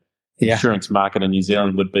entrepreneur. The insurance market in New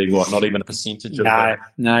Zealand would be not even a percentage of that.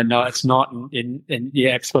 No, it's not. And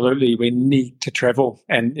absolutely, we need to travel.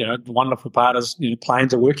 And the wonderful part is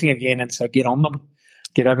planes are working again, and so get on them,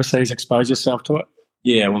 get overseas, expose yourself to it.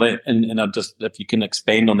 Yeah, well, and I just, if you can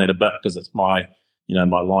expand on that a bit, because it's my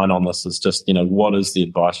my line on this is just, what is the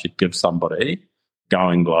advice you'd give somebody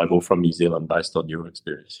going global from New Zealand based on your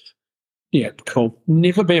experience? Yeah, cool.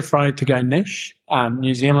 Never be afraid to go niche.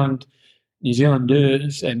 New Zealanders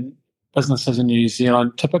and businesses in New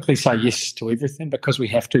Zealand typically say yes to everything because we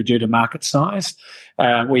have to due to market size.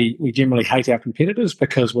 We generally hate our competitors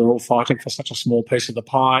because we're all fighting for such a small piece of the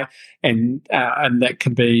pie, and that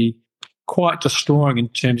can be quite destroying in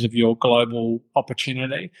terms of your global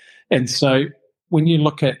opportunity. And so when you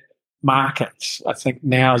look at markets, I think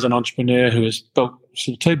now as an entrepreneur who has built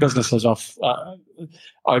sort of 2 businesses off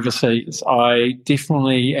overseas, I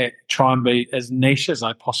definitely try and be as niche as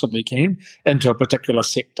I possibly can into a particular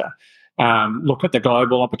sector. Look at the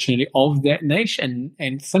global opportunity of that niche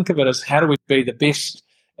and think of it as how do we be the best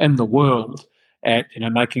in the world at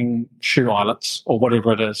making shoe eyelets or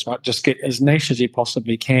whatever it is, right? Just get as niche as you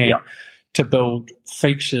possibly can to build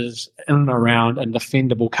features in and around and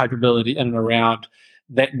defendable capability in and around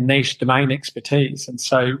that niche domain expertise. And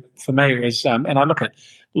so for me it was, and I look at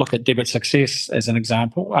Debitsuccess as an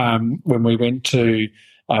example. When we went to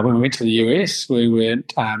the US, we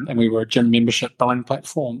went and we were a gym membership billing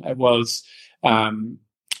platform. It was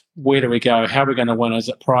where do we go? How are we going to win? Is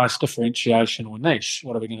it price differentiation or niche?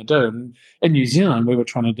 What are we going to do? And in New Zealand, we were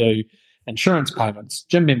trying to do insurance payments,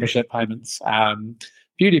 gym membership payments,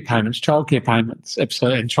 beauty payments, childcare payments,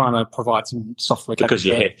 absolutely, and trying to provide some software because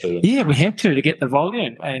you had to. Yeah, we had to get the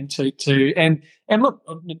volume and and look,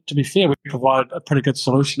 to be fair, we provided a pretty good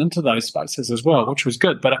solution into those spaces as well, which was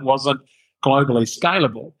good, but it wasn't globally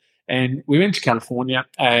scalable. And we went to California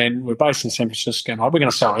and we're based in San Francisco and we're going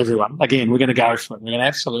to sell everyone. Again, we're going to go for it. We're going to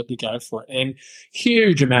absolutely go for it. And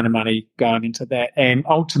huge amount of money going into that. And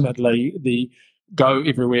ultimately the go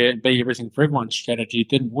everywhere and be everything for everyone strategy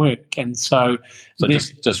didn't work. And so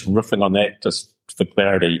just riffing on that, just for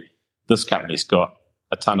clarity, this company's got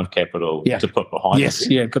a ton of capital to put behind it. Yes,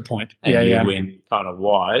 yeah, good point. And you went kind of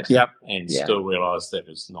wide and still realised that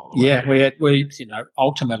was not the way. We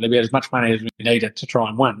ultimately we had as much money as we needed to try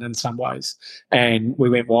and win in some ways. And we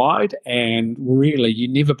went wide and really you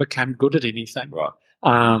never became good at anything. Right.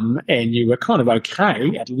 And you were kind of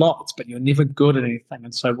okay at lots, but you're never good at anything.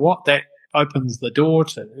 And so what that opens the door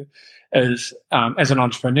to is as an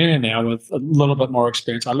entrepreneur now with a little bit more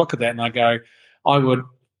experience, I look at that and I go, I would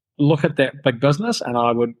look at that big business and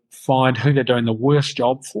I would find who they're doing the worst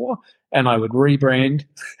job for and I would rebrand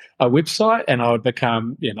a website and I would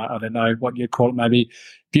become, I don't know what you'd call it, maybe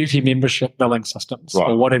beauty membership billing systems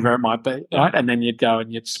or whatever it might be, right? And then you'd go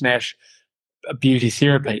and you'd smash a beauty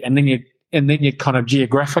therapy and then you'd kind of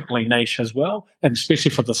geographically niche as well. And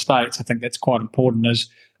especially for the States, I think that's quite important as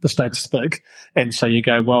the States is big. And so you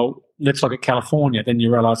go, well, let's look at California. Then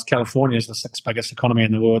you realise California is the 6th biggest economy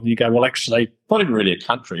in the world. And you go, well, actually... Not even really a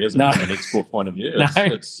country, is it? No. From an export point of view.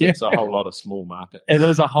 It's a whole lot of small markets. It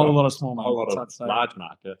is a whole lot of small markets. A whole lot of large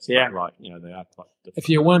markets. Yeah. Right. They are quite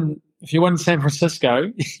different. If you win San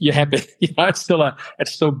Francisco, you're happy. It's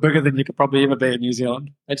still bigger than you could probably ever be in New Zealand.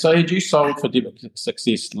 And so had you sold for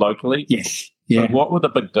Debitsuccess locally? Yes. Yeah. So what were the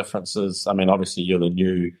big differences? I mean, obviously you're the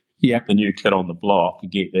new kid on the block. You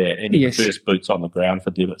get there and your first boots on the ground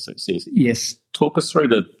for Debitsuccess. Yes. Talk us through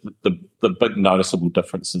the big noticeable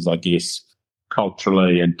differences, I guess,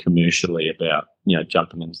 culturally and commercially about,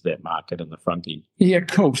 jumping into that market in the front end. Yeah,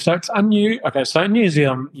 cool. So it's okay, so in New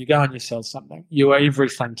Zealand, you go and you sell something. You are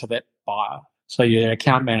everything to that buyer. So you're the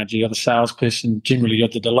account manager, you're the salesperson, generally you're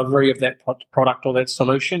the delivery of that product or that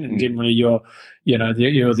solution, and generally you're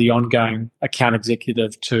the ongoing account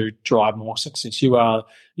executive to drive more success. You are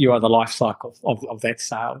the life cycle of that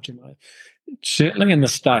sale generally. Certainly in the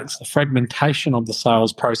States, the fragmentation of the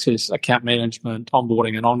sales process, account management,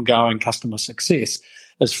 onboarding, and ongoing customer success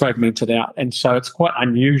is fragmented out. And so it's quite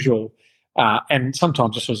unusual and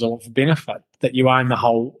sometimes just as a benefit that you own the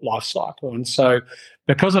whole life cycle. And so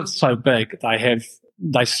because it's so big,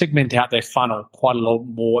 they segment out their funnel quite a lot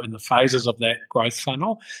more in the phases of that growth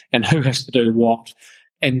funnel and who has to do what.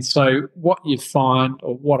 And so what you find,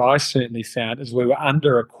 or what I certainly found, is we were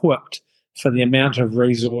under-equipped for the amount of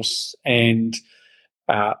resource and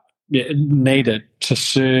needed to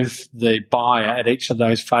serve the buyer at each of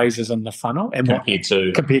those phases in the funnel, and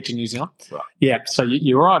compared to New Zealand. Right. Yeah, so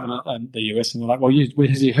you arrive in the US and they're like, well,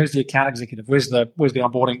 who's the account executive? Where's the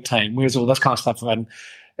onboarding team? Where's all this kind of stuff? And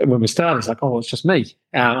when we started, it's like, oh, it's just me,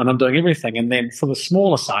 and I'm doing everything. And then for the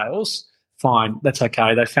smaller sales, fine, that's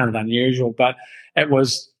okay. They found it unusual, but it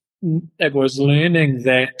was learning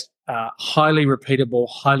that highly repeatable,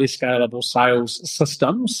 highly scalable sales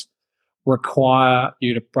systems require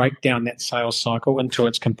you to break down that sales cycle into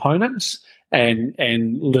its components and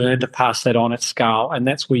learn to pass that on at scale. And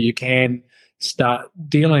that's where you can start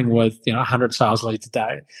dealing with 100 sales leads a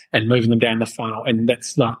day and moving them down the funnel. And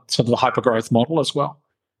that's the sort of the hypergrowth model as well.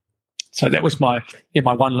 So that was my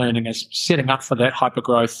one learning, is setting up for that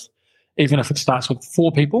hypergrowth, even if it starts with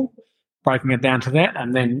 4 people, breaking it down to that,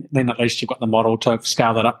 and then at least you've got the model to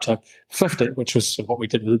scale that up to 50, which was what we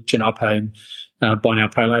did with Genopay and Buy Now,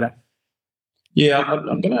 Pay Later. Yeah,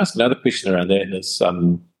 I'm going to ask another question around that. Is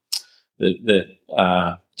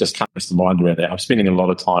just comes to mind around that. I'm spending a lot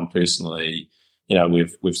of time personally.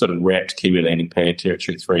 We've sort of wrapped Kiwi Landing Pad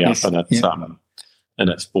Territory 3 up in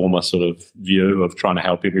its former sort of view of trying to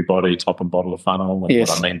help everybody top and bottom of funnel. And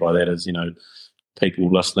what I mean by that is,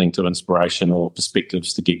 people listening to inspirational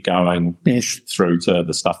perspectives to get going through to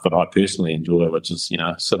the stuff that I personally enjoy, which is,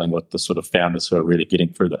 sitting with the sort of founders who are really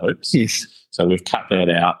getting through the hoops. Yes. So we've cut that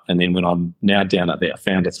out. And then when I'm now down at that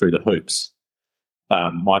founder through the hoops,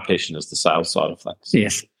 my passion is the sales side of things.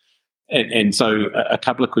 Yes. And so a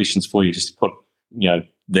couple of questions for you just to put,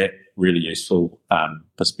 that really useful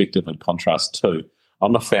perspective and contrast too.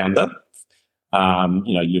 I'm a founder.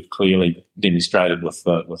 You've clearly demonstrated with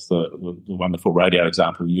the wonderful radio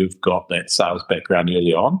example, you've got that sales background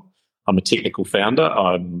early on. I'm a technical founder.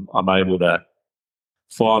 I'm able to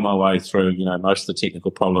fire my way through, most of the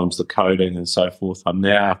technical problems, the coding and so forth. I'm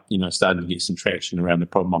now, starting to get some traction around the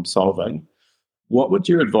problem I'm solving. What would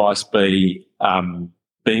your advice be,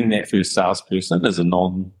 being that first salesperson as a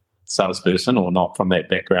non-salesperson or not from that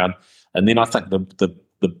background? And then I think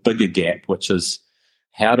the bigger gap, which is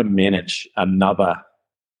how to manage another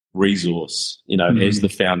resource, as the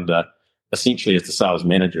founder, essentially as the sales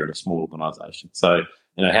manager at a small organisation. So,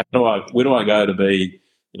 where do I go to be,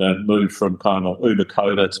 move from kind of uber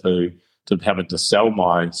coder to having to sell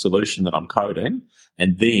my solution that I'm coding,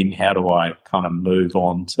 and then how do I kind of move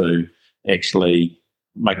on to actually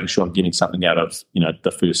making sure I'm getting something out of,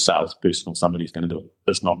 the first salesperson or somebody who's going to do it.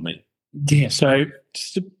 That's not me. Yeah. So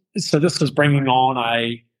this is bringing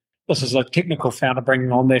on this is a technical founder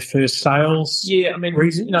bringing on their first sales. Yeah, I mean,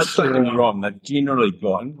 reason. Don't get me wrong. They've generally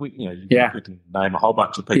got, we can name a whole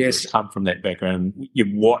bunch of people that come from that background. You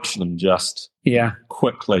watch them just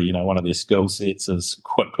quickly, one of their skill sets is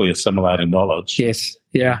quickly assimilating knowledge. Yes,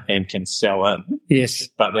 yeah. And can sell in. Yes.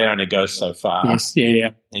 But they only go so far. Yes,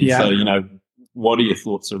 yeah. And so, what are your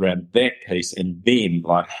thoughts around that piece? And then,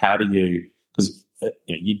 how do you, because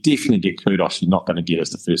you definitely get kudos you're not going to get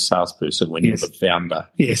as the first salesperson when you're the founder.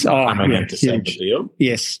 Yes, coming in to sell the deal.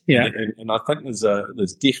 Yes, yeah. And I think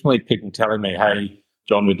there's definitely people telling me, hey,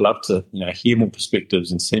 John, we'd love to hear more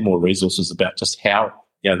perspectives and see more resources about just how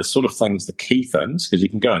the sort of things, the key things, because you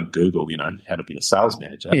can go and Google how to be a sales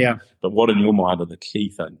manager. Yeah. But what in your mind are the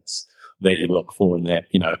key things that you look for in that?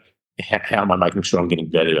 How am I making sure I'm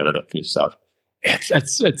getting value out of that first sale?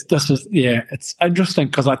 It's interesting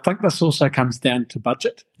because I think this also comes down to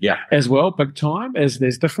budget as well, big time, as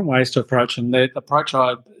there's different ways to approach, and the approach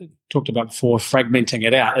I talked about before, fragmenting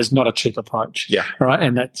it out, is not a cheap approach. Yeah. Right.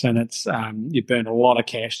 And it's you burn a lot of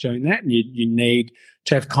cash doing that, and you need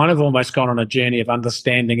to have kind of almost gone on a journey of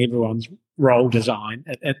understanding everyone's role design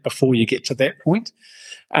before you get to that point.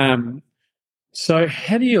 So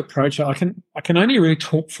how do you approach it? I can only really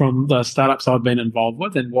talk from the startups I've been involved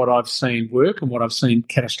with and what I've seen work and what I've seen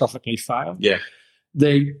catastrophically fail. Yeah.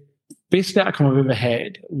 The best outcome I've ever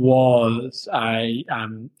had was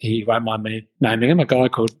he won't mind me naming him, a guy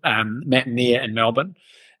called Matt Neer in Melbourne.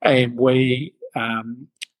 And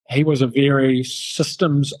he was a very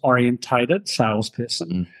systems orientated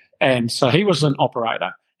salesperson. And so he was an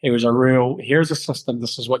operator. It was here's a system,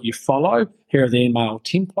 this is what you follow, here are the email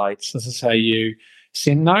templates, this is how you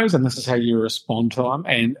send those, and this is how you respond to them.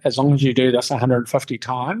 And as long as you do this 150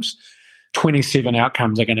 times, 27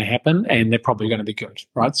 outcomes are going to happen, and they're probably going to be good,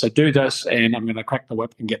 right? So do this, and I'm going to crack the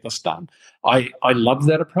whip and get this done. I love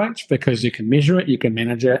that approach because you can measure it, you can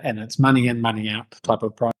manage it, and it's money in, money out type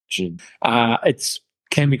of approach. It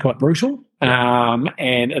can be quite brutal,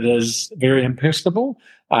 and it is very impersonal,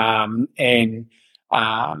 and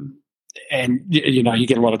you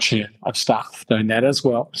get a lot of churn of staff doing that as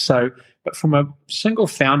well. So, but from a single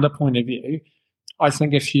founder point of view, I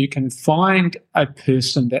think if you can find a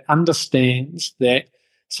person that understands that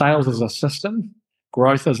sales is a system,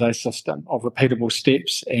 growth is a system of repeatable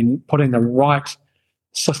steps, and putting the right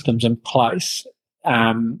systems in place,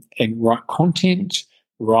 and right content,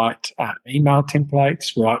 right email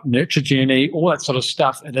templates, right nurture journey, all that sort of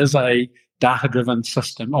stuff. It is a data-driven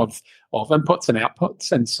system of inputs and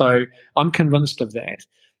outputs. And so I'm convinced of that.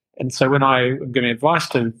 And so when I'm giving advice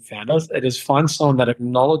to founders, it is find someone that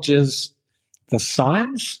acknowledges the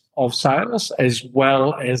science of sales as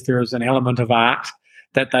well as there is an element of art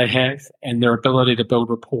that they have, and their ability to build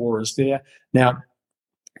rapport is there. Now,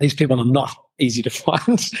 these people are not easy to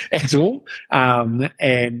find at all.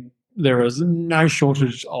 And there is no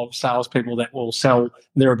shortage of salespeople that will sell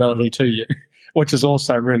their ability to you. which is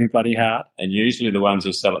also really bloody hard. And usually the ones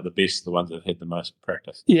who sell it the best are the ones that have had the most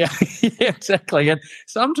practice. Yeah, yeah, exactly. And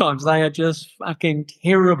sometimes they are just fucking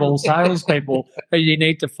terrible salespeople who you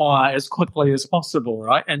need to fire as quickly as possible,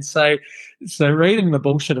 right? And so reading the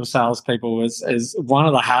bullshit of salespeople is one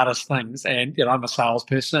of the hardest things. And I'm a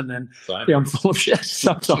salesperson, and I'm full of shit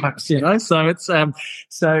sometimes. So it's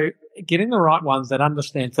so getting the right ones that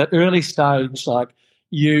understand that early stage, like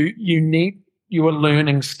you are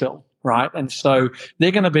learning still, right? And so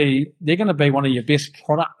they're going to be one of your best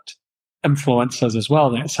product influencers as well,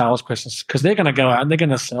 that salesperson, because they're going to go out and they're going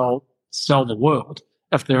to sell the world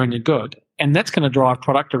if they're any good, and that's going to drive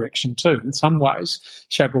product direction too in some ways,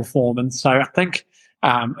 shape or form. And so I think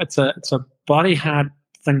it's a bloody hard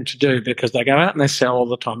thing to do, because they go out and they sell all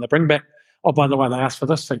the time. They bring back, oh, by the way, they asked for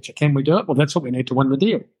this feature. Can we do it? Well, that's what we need to win the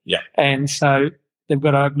deal. Yeah. And so they've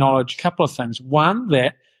got to acknowledge a couple of things. One,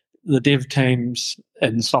 that the dev teams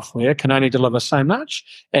in software can only deliver so much,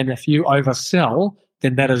 and if you oversell,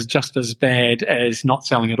 then that is just as bad as not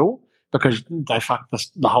selling at all, because they fuck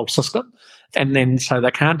the whole system. And then so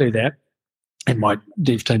they can't do that. And my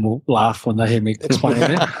dev team will laugh when they hear me explain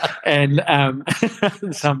that. And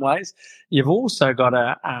in some ways, they've also got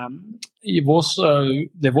to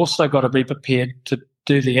be prepared to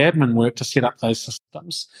do the admin work to set up those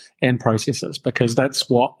systems and processes, because that's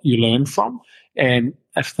what you learn from. And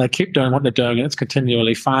if they keep doing what they're doing and it's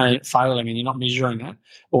continually failing, and you're not measuring it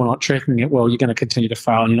or not tracking it, well, you're going to continue to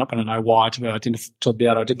fail, and you're not going to know why to be able to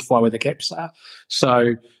identify where the gaps are.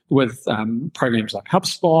 So with programs like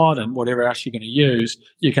HubSpot and whatever else you're going to use,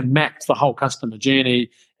 you can map the whole customer journey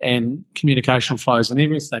and communication flows and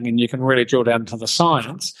everything, and you can really drill down to the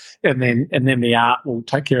science, and then the art will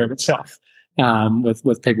take care of itself.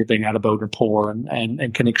 With people being able to build rapport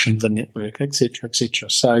and connections and network, et cetera, et cetera.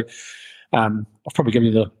 So I've probably given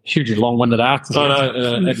you the hugely long-winded answer.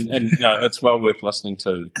 And it's well worth listening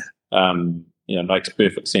to. Makes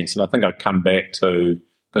perfect sense. And I think I'd come back to,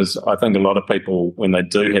 because I think a lot of people, when they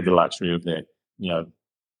do have the luxury of that,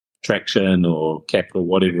 traction or capital,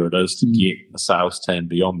 whatever it is, to get the sales team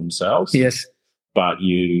beyond themselves. Yes. But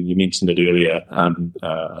you mentioned it earlier,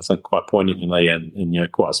 I think quite poignantly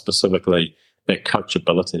and quite specifically, that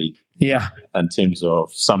coachability. Yeah. In terms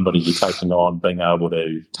of somebody you're taking on being able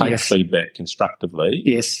to take feedback constructively.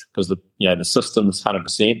 Yes. Because the system's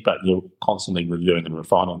 100%, but you're constantly reviewing and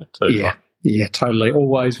refining it too. Yeah. Right? Yeah, totally.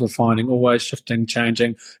 Always refining, always shifting,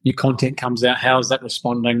 changing. New content comes out. How is that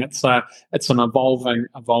responding? It's an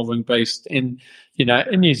evolving beast. And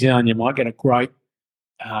in New Zealand, you might get a great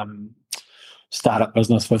startup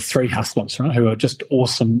business with 3 hustlers, right, who are just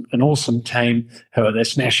awesome, an awesome team, they're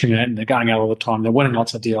smashing it and they're going out all the time. They're winning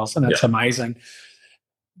lots of deals, and it's amazing.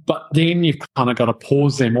 But then you've kind of got to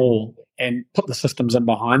pause them all and put the systems in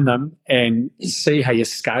behind them and see how you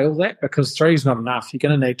scale that, because 3 is not enough. You're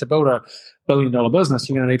going to need to build a $1 billion business.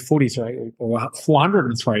 You're going to need 43 or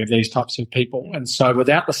 403 of these types of people. And so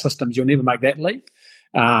without the systems, you'll never make that leap.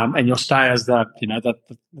 And you'll stay as the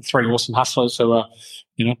 3 awesome hustlers who are,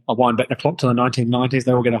 I wind back the clock to the 1990s.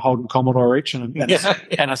 They all get a Holden Commodore each and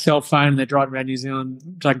a cell phone, and they're driving around New Zealand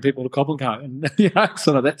taking people to Cobble-Co and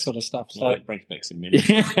sort of that sort of stuff. So it brings back some memories.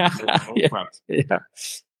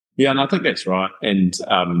 Yeah, and I think that's right. And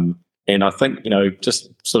I think just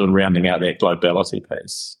sort of rounding out that globality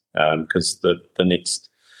piece, because the next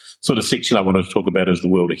sort of section I wanted to talk about is the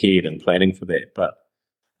world ahead and planning for that. But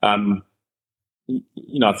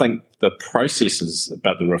I think the processes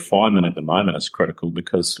about the refinement at the moment is critical,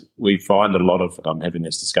 because we find a lot of, I'm having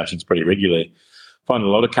these discussions pretty regularly, find a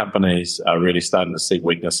lot of companies are really starting to see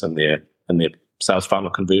weakness in their sales funnel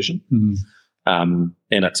conversion. And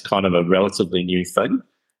it's kind of a relatively new thing,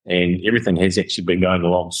 and everything has actually been going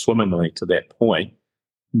along swimmingly to that point.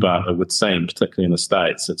 But it would seem, particularly in the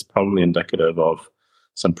States, it's probably indicative of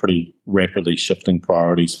some pretty rapidly shifting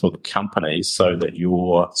priorities for the companies, so that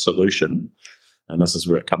your solution, and this is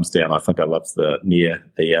where it comes down. I think I love the near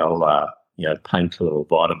EL, painkiller or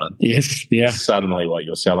vitamin. Yes, yeah. Suddenly, what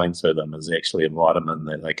you're selling to them is actually a vitamin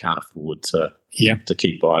that they can't afford to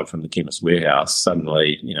keep buying from the chemist warehouse.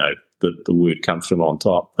 Suddenly, the word comes from on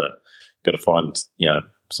top that you've got to find,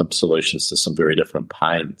 some solutions to some very different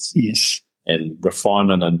pains. Yes, and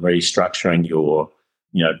refinement and restructuring your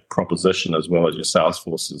proposition as well as your sales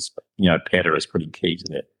forces, patter is pretty key to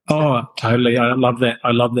that. Oh, totally. I love that.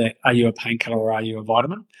 Are you a painkiller or are you a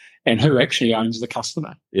vitamin? And who actually owns the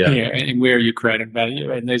customer? Yeah. And where are you creating value?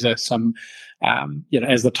 And these are some,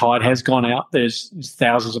 as the tide has gone out, there's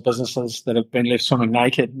thousands of businesses that have been left swimming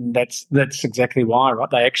naked. And that's exactly why, right?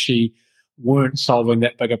 They actually weren't solving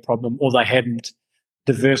that bigger problem, or they hadn't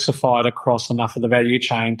diversified across enough of the value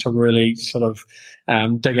chain to really sort of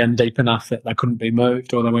dig in deep enough that they couldn't be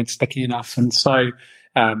moved or they weren't sticky enough. And so,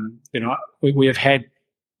 we have had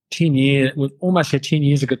 10 years, we've almost had 10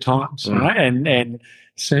 years of good times, right? And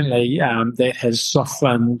certainly that has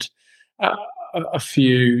softened a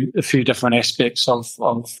few different aspects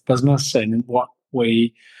of business and what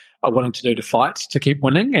we are willing to do to fight to keep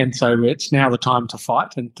winning. And so it's now the time to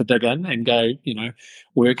fight and to dig in and go,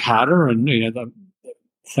 work harder and,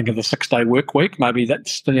 think of the 6-day work week. Maybe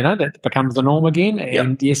that's, that becomes the norm again.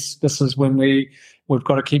 And yes, this is when we've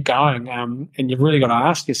got to keep going. And you've really got to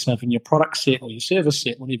ask yourself in your product set or your service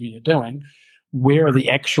set, whatever you're doing, where are the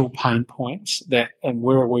actual pain points and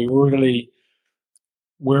where are we really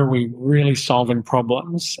solving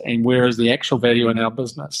problems and where is the actual value in our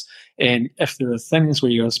business? And if there are things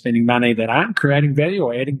where you're spending money that aren't creating value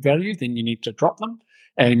or adding value, then you need to drop them.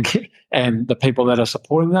 And the people that are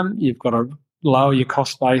supporting them, you've got to lower your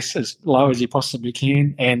cost base as low as you possibly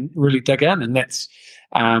can and really dig in. And that's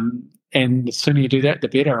and the sooner you do that, the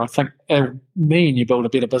better. I think it'll mean you build a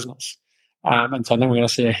better business. And so then we're going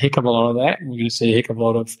to see a heck of a lot of that. And we're going to see a heck of a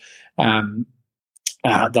lot of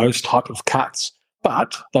those type of cuts.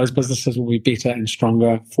 But those businesses will be better and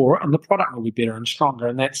stronger for it, and the product will be better and stronger.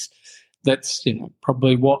 And that's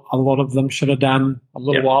probably what a lot of them should have done a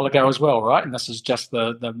little while ago as well, right? And this is just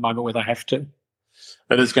the moment where they have to.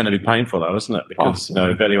 It is going to be painful, though, isn't it? Because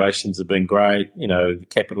valuations have been great.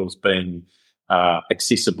 Capital's been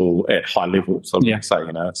accessible at high levels. I would say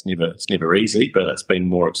it's never easy, but it's been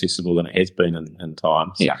more accessible than it has been in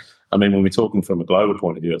times. Yeah, I mean, when we're talking from a global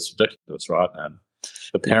point of view, it's ridiculous, right?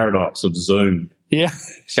 The paradox of Zoom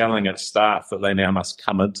telling its staff that they now must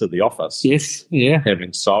come into the office. Yes,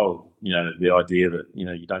 having sold, the idea that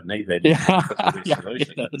you don't need that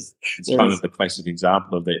solution. It's kind of the classic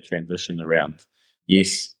example of that transition around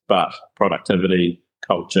but productivity,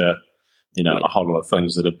 culture, a whole lot of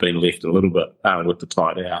things that have been left a little bit with the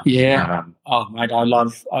tide out. Yeah. Mate, I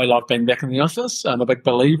love being back in the office. I'm a big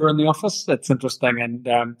believer in the office. That's interesting. And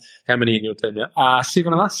how many in your team now?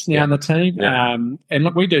 7 of us now in the team. Yeah. And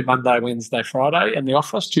look, we do Monday, Wednesday, Friday in the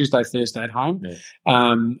office, Tuesday, Thursday at home. Yeah.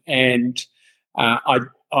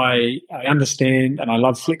 I understand and I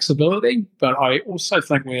love flexibility, but I also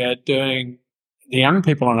think we are doing the young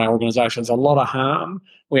people in our organisations a lot of harm.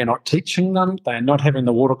 We are not teaching them. They are not having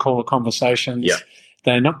the water cooler conversations. Yeah.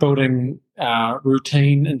 They're not building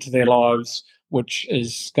routine into their lives, which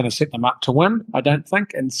is going to set them up to win, I don't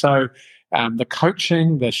think. And so the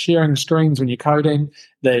coaching, the sharing screens when you're coding,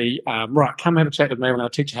 come have a chat with me when I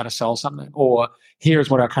teach you how to sell something, or here's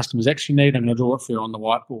what our customers actually need, I'm going to draw it for you on the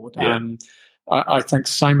whiteboard. Yeah. I think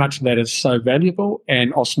so much of that is so valuable,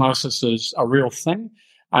 and osmosis is a real thing.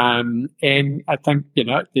 And I think,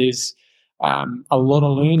 there's a lot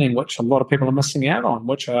of learning which a lot of people are missing out on,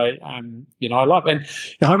 which I love. And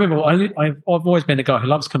I remember I've always been a guy who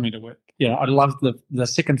loves coming to work. I love the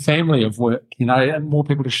second family of work, and more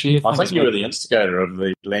people to share. I think you were the instigator of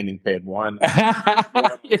the landing pad wine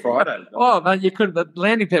Friday. Oh, no, you could. The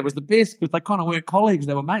landing pad was the best because they kind of weren't colleagues;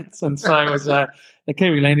 they were mates, and so it was the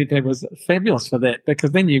Kiwi Landing Pad was fabulous for that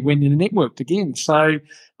because then you networked again. So,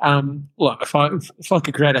 look, if I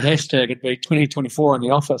could create a hashtag, it'd be 2024 in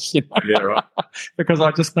the office. Yeah, right. Because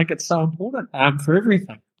I just think it's so important for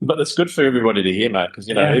everything. But it's good for everybody to hear, mate, because,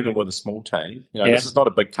 even with a small team, this is not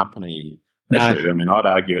a big company issue. I mean, I'd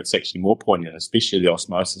argue it's actually more poignant, especially the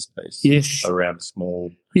osmosis piece around a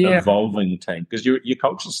small, evolving team, because your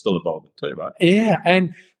culture's still evolving too, right? Yeah,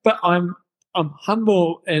 but I'm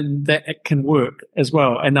humble in that it can work as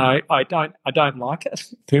well, and I don't like it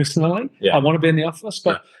personally. Yeah. I want to be in the office,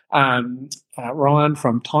 but Ryan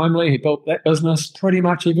from Timely, he built that business. Pretty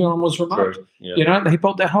much everyone was remote. Yeah. He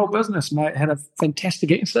built that whole business, mate. Had a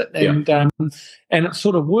fantastic exit, and it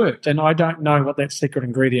sort of worked. And I don't know what that secret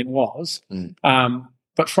ingredient was.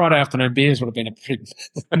 But Friday afternoon beers would have been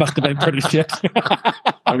must have been pretty shit.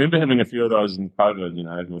 I remember having a few of those in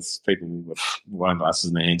COVID, with people with wine glasses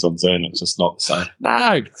in their hands on Zoom. It's just not the same.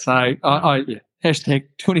 No. So I hashtag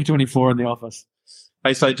 2024 in the office.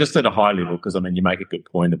 Hey, so just at a high level, because, you make a good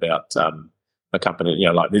point about a company,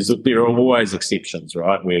 there are always exceptions,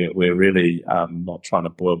 right? We're really not trying to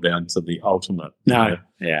boil down to the ultimate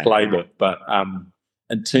playbook. But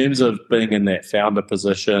in terms of being in that founder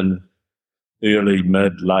position, early,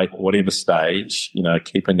 mid, late, whatever stage,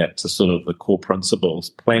 keeping it to sort of the core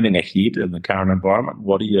principles, planning ahead in the current environment.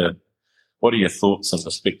 What are your thoughts and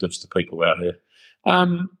perspectives to people out here?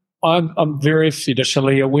 I'm very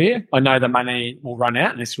fiducially aware. I know the money will run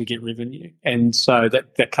out unless we get revenue, and so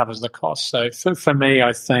that covers the cost. So for me,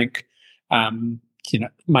 I think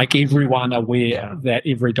make everyone aware that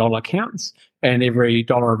every dollar counts, and every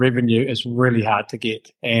dollar of revenue is really hard to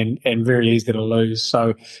get and very easy to lose.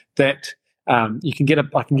 So that you can get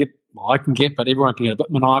I can get, but everyone can get a bit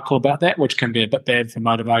maniacal about that, which can be a bit bad for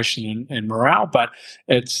motivation and morale. But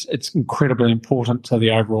it's incredibly important to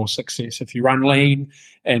the overall success. If you run lean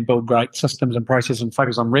and build great systems and processes and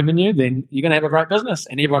focus on revenue, then you're going to have a great business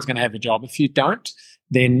and everyone's going to have a job. If you don't,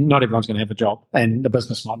 then not everyone's going to have a job and the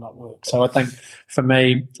business might not work. So I think for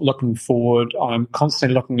me, looking forward, I'm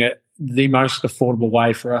constantly looking at the most affordable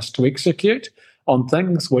way for us to execute on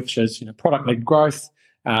things, which is, product-led growth,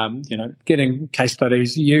 getting case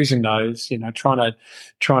studies, using those, trying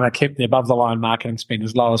to keep the above the line marketing spend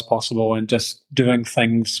as low as possible and just doing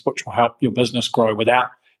things which will help your business grow without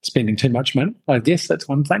spending too much money. I guess that's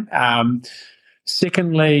one thing.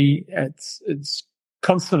 Secondly, it's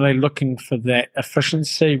constantly looking for that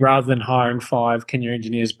efficiency rather than hiring 5 can your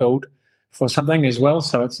engineers build for something as well.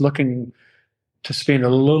 So it's looking to spend a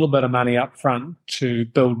little bit of money up front to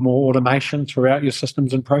build more automation throughout your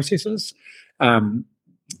systems and processes.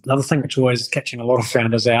 Another thing which always is catching a lot of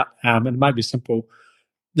founders out, and it may be simple,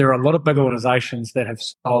 there are a lot of big organizations that have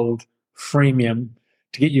sold freemium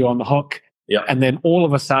to get you on the hook. Yeah. And then all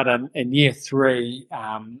of a sudden in year 3,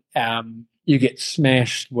 you get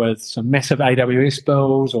smashed with some massive AWS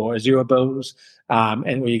bills or Azure bills,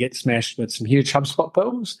 and where you get smashed with some huge HubSpot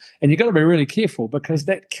bills. And you've got to be really careful because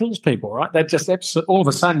that kills people, right? That just all of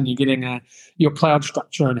a sudden you're getting your cloud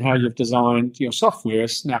structure and how you've designed your software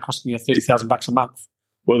is now costing you $30,000 a month.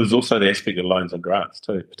 Well, there's also the aspect of loans and grants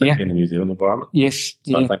too, particularly in the New Zealand environment. Yes.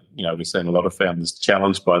 So I think, we've seen a lot of founders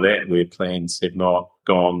challenged by that, where plans have not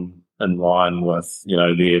gone in line with,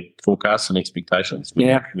 their forecasts and expectations.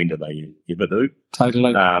 When do they ever do?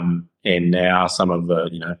 Totally. And now some of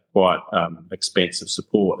the, quite expensive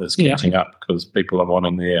support is catching up because people are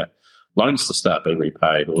wanting their loans to start being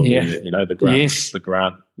repaid or, the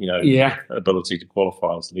grant, ability to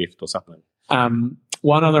qualify is left or something.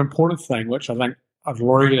 One other important thing, which I think I'd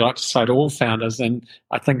really like to say to all founders, and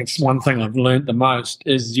I think it's one thing I've learned the most,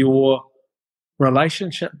 is your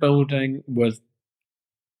relationship building with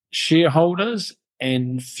shareholders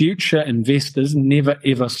and future investors never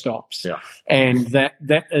ever stops. Yeah. And that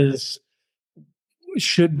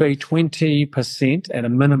should be 20% at a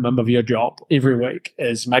minimum of your job every week,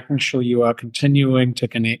 is making sure you are continuing to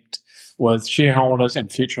connect with shareholders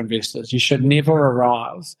and future investors. You should never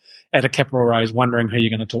arrive at a capital raise wondering who you're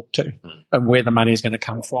going to talk to and where the money is going to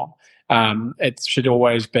come from. It should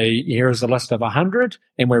always be, here is a list of 100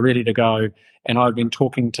 and we're ready to go. And I've been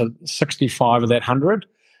talking to 65 of that 100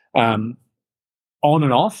 on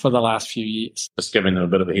and off for the last few years. Just giving them a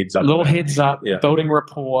bit of a heads up. Building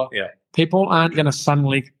rapport. Yeah. People aren't going to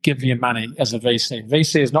suddenly give you money as a VC.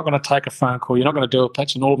 VC is not going to take a phone call. You're not going to do a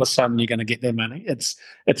pitch and all of a sudden you're going to get their money. It's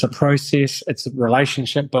a process. It's a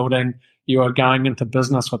relationship building. You are going into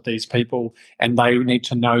business with these people and they need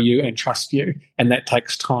to know you and trust you, and that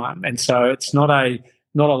takes time. And so it's not a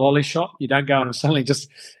lolly shop. You don't go and suddenly just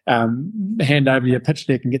hand over your pitch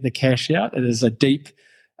deck and get the cash out. It is a deep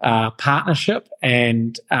partnership,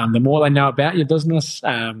 and the more they know about your business,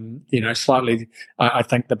 slightly, I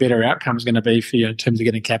think the better outcome is going to be for you in terms of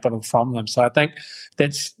getting capital from them. So I think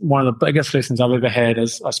that's one of the biggest lessons I've ever had.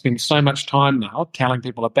 Is I spend so much time now telling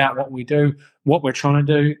people about what we do, what we're trying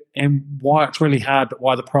to do, and why it's really hard, but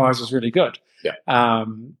why the prize is really good. Yeah.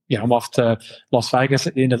 I'm off to Las Vegas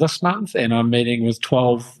at the end of this month, and I'm meeting with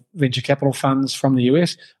 12 venture capital funds from the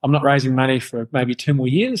US. I'm not raising money for maybe 2 more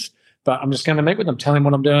years, but I'm just going to meet with them, tell them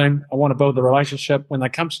what I'm doing. I want to build the relationship. When they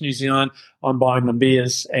come to New Zealand, I'm buying them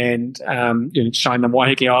beers and showing them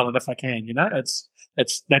Waiheke Island if I can.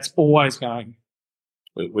 That's always going.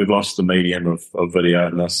 We've lost the medium of video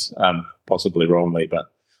in this, possibly wrongly, but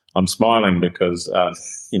I'm smiling because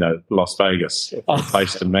Las Vegas, a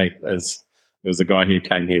place to meet is. There was a guy who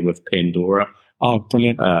came here with Pandora. Oh,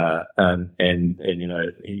 brilliant! And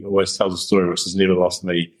he always tells a story which has never lost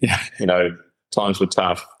me. Yeah. Times were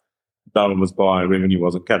tough. No one was buying. Revenue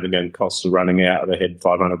wasn't coming in. Costs were running out. They had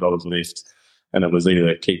 $500 left, and it was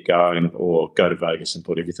either keep going or go to Vegas and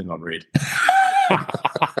put everything on red.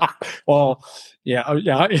 Well, yeah. I'm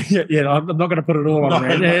not going to put it all on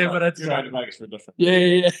red, but it's going to Vegas for a different.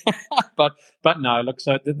 Yeah. but no. Look,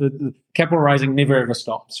 so the capital raising never ever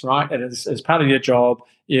stops, right? It is part of your job.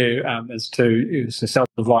 Is to sell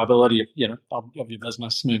the viability of your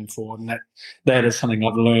business moving forward, and that is something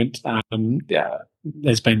I've learned.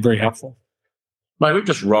 Has been very helpful. Mate, we've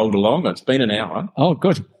just rolled along. It's been an hour. Oh,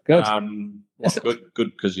 good. Good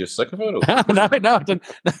because you're sick of it? Or? No, I didn't.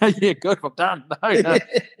 No, yeah, good. I'm done. No,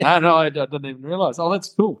 I didn't even realise. Oh,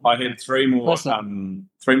 that's cool. I had three more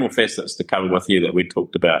facets to cover with you that we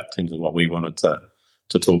talked about in terms of what we wanted to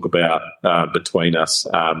to talk about between us,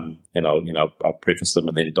 and I'll preface them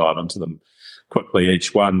and then dive into them quickly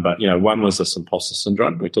each one. But one was this imposter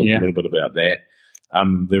syndrome. We talked a little bit about that.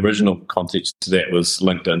 The original context to that was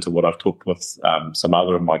linked into what I've talked with some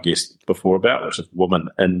other of my guests before about, which is women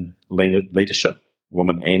in leadership,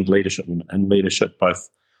 women and leadership, and leadership both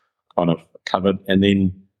kind of covered, and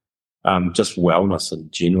then just wellness in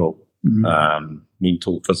general,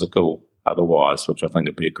 mental, physical, otherwise, which I think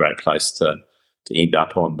would be a great place to end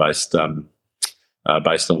up on based on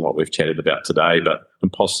what we've chatted about today. But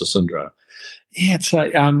imposter syndrome. Yeah, it's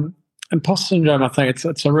imposter syndrome. I think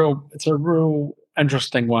it's a real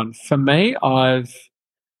interesting one for me. I've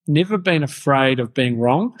never been afraid of being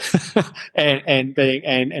wrong and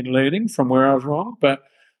learning from where I was wrong, but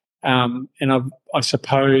I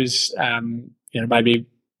suppose maybe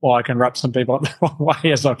I can rub some people up the wrong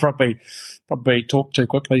way, as I probably talk too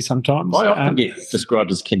quickly sometimes. I often get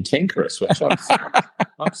described as cantankerous, which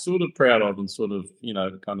I'm sort of proud of and sort of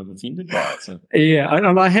kind of offended by it. So. Yeah,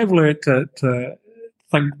 and I have learned to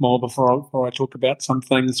think more before I talk about some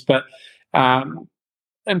things, but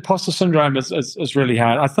imposter syndrome is really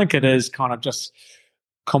hard. I think it is kind of just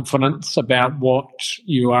confidence about what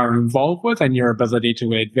you are involved with and your ability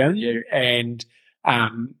to add value, and I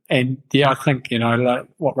think like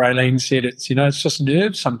what Raylene said, it's just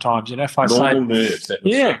nerves sometimes. If I normal nerves, for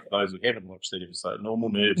those who haven't watched that episode, normal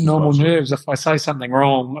nerves. If I say something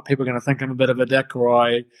wrong, people are going to think I'm a bit of a dick, or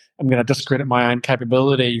I'm going to discredit my own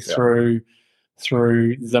capability through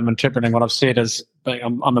them interpreting what I've said as being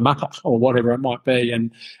I'm a muppet or whatever it might be.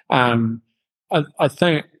 And I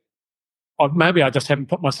think maybe I just haven't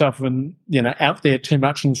put myself out there too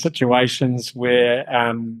much in situations where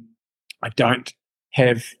I don't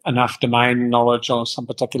have enough domain knowledge on some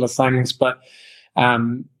particular things. But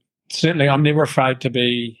certainly I'm never afraid to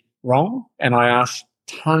be wrong, and I ask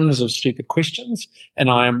tons of stupid questions, and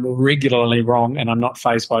I am regularly wrong, and I'm not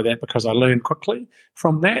fazed by that because I learn quickly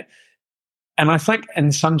from that. And I think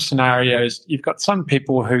in some scenarios, you've got some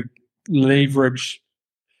people who leverage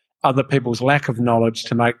other people's lack of knowledge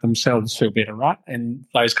to make themselves feel better, right? And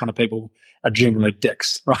those kind of people are generally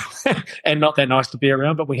dicks, right? And not that nice to be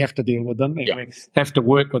around, but we have to deal with them, and we have to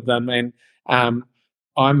work with them. And I'm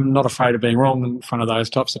not afraid of being wrong in front of those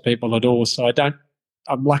types of people at all. So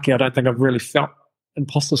I'm lucky. I don't think I've really felt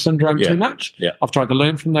imposter syndrome too much. Yeah. I've tried to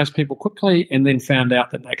learn from those people quickly, and then found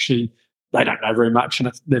out that actually they don't know very much,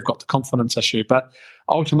 and they've got the confidence issue. But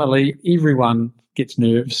ultimately, everyone gets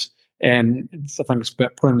nerves, and I think it's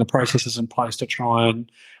about putting the processes in place to try and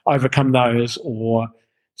overcome those, or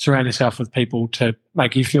surround yourself with people to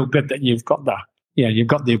make you feel good that you've got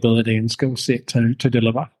the ability and skill set to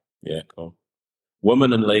deliver. Yeah, cool.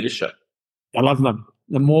 Women in leadership. I love them.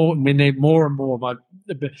 We need more and more.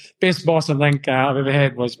 The best boss I think I've ever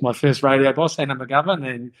had was my first radio boss, Anna McGovern,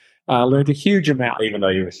 and learned a huge amount. Even though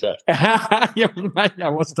you were shit. Yeah, mate, I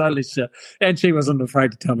was totally shit. And she wasn't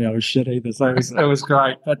afraid to tell me I was shit either, so it was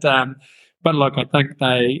great. But look, I think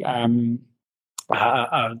they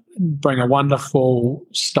bring a wonderful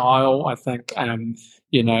style. I think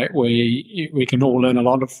we can all learn a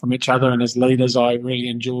lot from each other, and as leaders, I really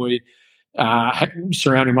enjoy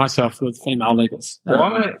surrounding myself with female leaders.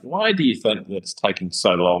 Why do you think that it's taking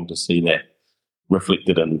so long to see that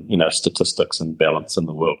reflected in statistics and balance in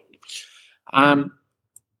the world?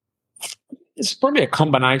 It's probably a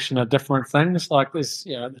combination of different things. Like this,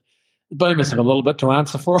 the boomers have a little bit to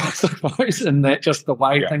answer for, I suppose, and that just the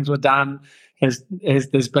way things were done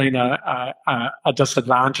there's been a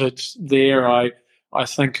disadvantage there. I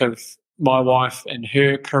think of my wife and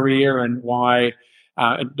her career, and why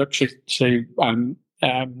she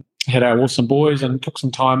had our awesome boys and took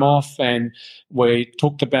some time off, and we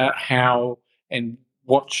talked about how and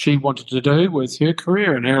what she wanted to do with her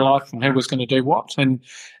career and her life, and who was going to do what. And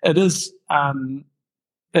it's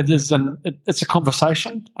a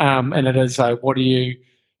conversation, and it is how do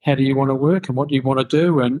you want to work, and what do you want to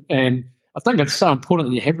do, and I think it's so important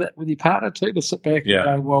that you have that with your partner too, to sit back and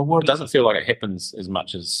go, well, it doesn't feel like it happens as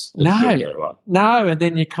much as no, and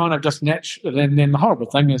then you kind of just naturally, and then the horrible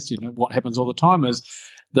thing is, what happens all the time is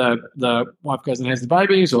the wife goes and has the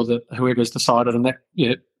babies, or whoever's decided in that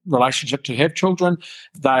relationship to have children,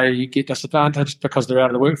 they get disadvantaged because they're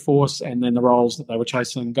out of the workforce, and then the roles that they were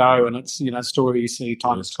chasing go, and it's story you see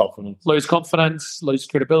times lose confidence, lose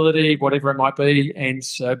credibility, whatever it might be, and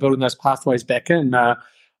so building those pathways back in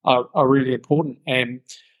are really important. And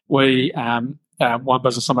we one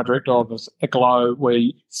business I'm a director of is Aglow.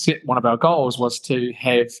 We set one of our goals was to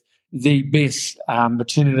have the best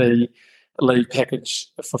maternity leave package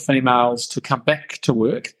for females to come back to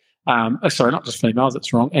work Sorry, not just females,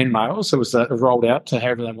 it's wrong, and males. It was rolled out to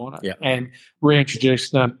however they want it, and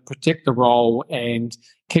reintroduce them, protect the role, and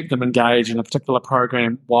keep them engaged in a particular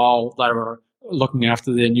program while they were looking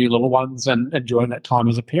after their new little ones and enjoying that time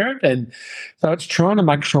as a parent. And so it's trying to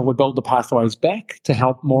make sure we build the pathways back to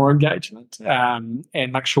help more engagement, and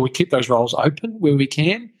make sure we keep those roles open where we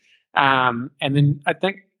can. And then I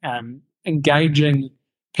think engaging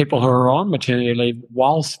people who are on maternity leave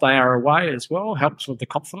whilst they are away as well helps with the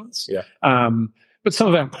confidence. But some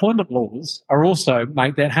of our employment laws are also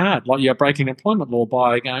make that hard. Like you're breaking employment law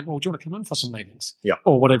by going, well, do you want to come in for some meetings?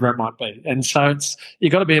 Or whatever it might be. And so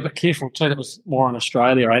you've got to be a bit careful too. That was more in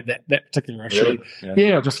Australia, right? That particular issue.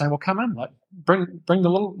 I'll just say, well, come in, like bring the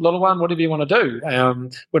little one, whatever you want to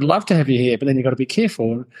do. We'd love to have you here, but then you've got to be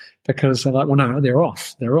careful because they're like, well, no, they're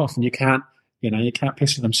off, and you can't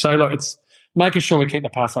pester them. So look, it's making sure we keep the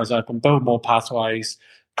pathways open, build more pathways,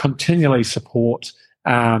 continually support,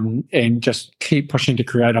 and just keep pushing to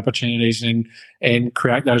create opportunities and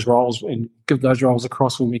create those roles and give those roles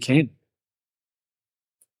across when we can.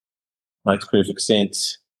 Makes perfect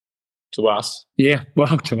sense to us. Yeah,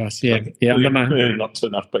 well, to us, yeah. Not to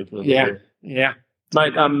enough people. Yeah.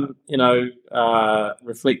 Mate,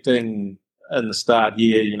 reflecting in the start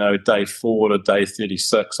year, day 4 to day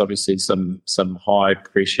 36, obviously some high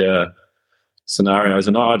pressure scenarios,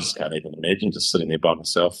 and I just can't even imagine just sitting there by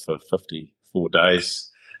myself for 54 days.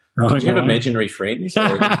 Right, do you have imaginary friends?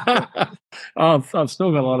 I've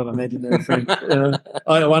still got a lot of imaginary friends.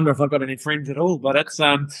 I wonder if I've got any friends at all. But it's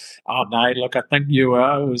no, look, I think you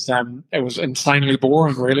were. It was insanely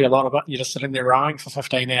boring. Really, a lot of it. You're just sitting there rowing for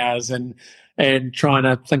 15 hours and trying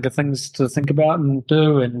to think of things to think about and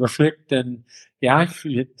do and reflect and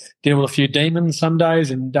you deal with a few demons some days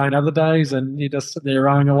and don't other days, and you just sit there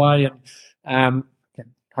rowing away and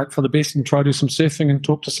hope for the best and try to do some surfing and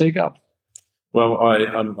talk to seagull. Well,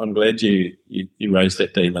 I'm glad you raised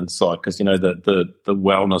that demon side because the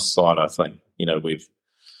wellness side. I think we've,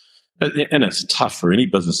 and it's tough for any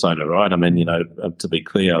business owner, right? I mean, to be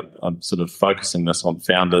clear, I'm sort of focusing this on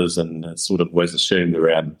founders and it sort of was assumed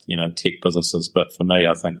around tech businesses, but for me,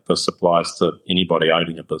 I think this applies to anybody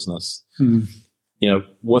owning a business.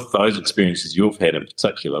 With those experiences you've had in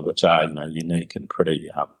particular, which are unique and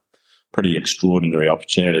pretty extraordinary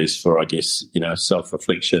opportunities for, I guess,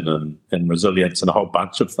 self-reflection and resilience and a whole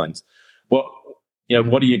bunch of things. What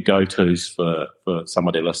are your go-tos for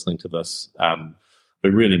somebody listening to this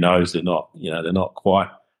who really knows they're not quite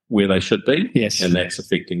where they should be? Yes. And that's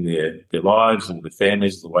affecting their lives and their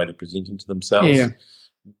families, the way they're presenting to themselves,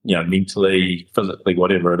 mentally, physically,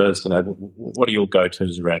 whatever it is. What are your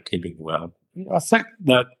go-tos around keeping well? I think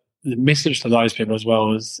that the message to those people as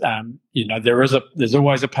well is, there's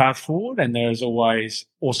always a path forward, and there's always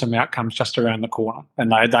awesome outcomes just around the corner,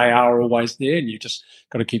 and they are always there, and you just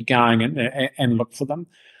got to keep going and look for them.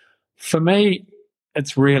 For me,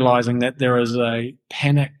 it's realizing that there is a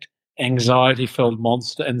panicked, anxiety-filled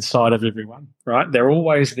monster inside of everyone, right? They're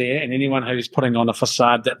always there, and anyone who's putting on a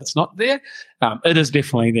facade that it's not there, it is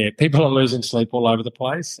definitely there. People are losing sleep all over the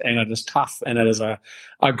place, and it is tough, and it is a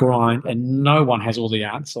grind, and no one has all the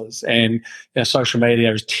answers. And social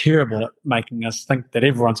media is terrible at making us think that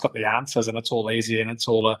everyone's got the answers, and it's all easy, and it's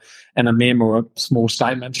all in a meme or a small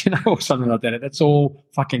statement, or something like that. It's all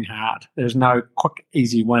fucking hard. There's no quick,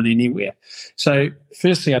 easy win anywhere. So,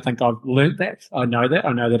 firstly, I think I've learned that. I know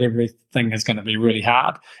that everything is going to be really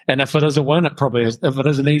hard, and if it is a win, it probably is. If it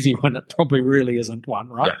is an easy win, it probably really isn't one,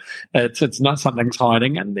 right? Yeah. It's not something's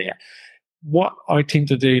hiding in there. What I tend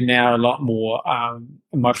to do now a lot more,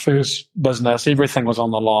 in my first business, everything was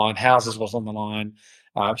on the line. Houses was on the line,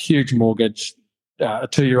 huge mortgage, a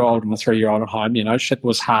 2-year-old and a 3-year-old at home. Shit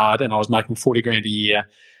was hard, and I was making $40,000 a year.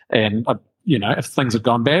 And if things had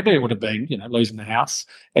gone badly, it would have been, losing the house.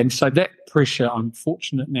 And so that pressure, I'm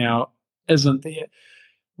fortunate now, isn't there.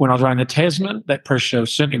 When I was running the Tasman, that pressure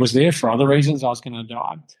certainly was there for other reasons. I was going to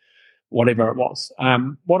die, whatever it was.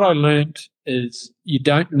 What I learned is you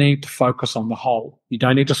don't need to focus on the whole. You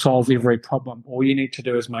don't need to solve every problem. All you need to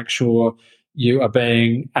do is make sure you are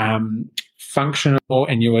being functional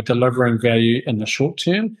and you are delivering value in the short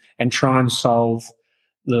term, and try and solve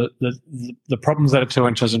the problems that are 2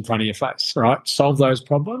 inches in front of your face, right? Solve those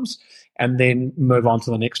problems and then move on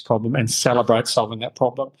to the next problem and celebrate solving that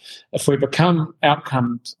problem. If we become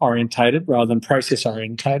outcomes orientated rather than process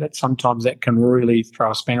orientated, sometimes that can really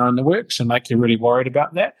throw a spanner in the works and make you really worried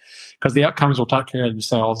about that, because the outcomes will take care of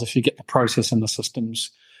themselves if you get the process and the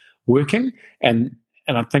systems working. And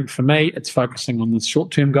I think for me, it's focusing on the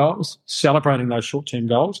short-term goals, celebrating those short-term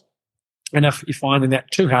goals. And if you're finding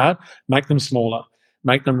that too hard, make them smaller.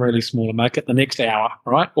 Make them really smaller. Make it the next hour,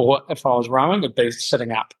 right? Or if I was rowing, it'd be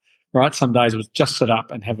sitting up, right? Some days it was just sit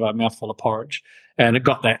up and have a mouthful of porridge. And it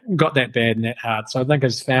got that bad and that hard. So I think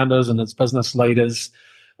as founders and as business leaders,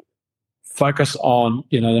 focus on,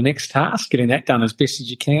 the next task, getting that done as best as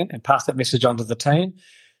you can and pass that message on to the team.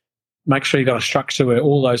 Make sure you've got a structure where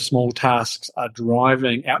all those small tasks are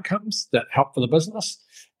driving outcomes that help for the business,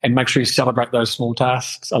 and make sure you celebrate those small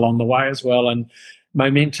tasks along the way as well. And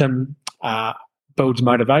momentum builds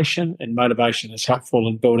motivation, and motivation is helpful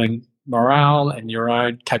in building morale and your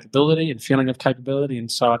own capability and feeling of capability.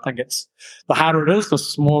 And so I think it's the harder it is, the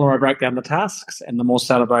smaller I break down the tasks and the more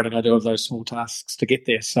celebrating I do of those small tasks to get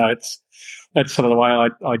there. So that's sort of the way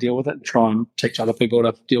I deal with it, and try and teach other people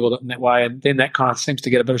to deal with it in that way. And then that kind of seems to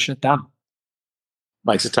get a bit of shit done.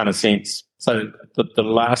 Makes a ton of sense. So the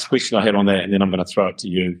last question I had on that, and then I'm going to throw it to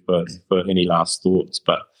you for any last thoughts.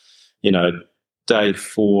 But, day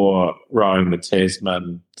 4, rowing the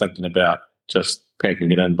Tasman, thinking about just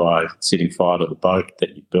packing it in by setting fire to the boat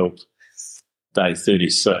that you built. Day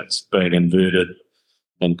 36, being inverted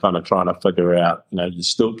and kind of trying to figure out, you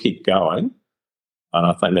still keep going. And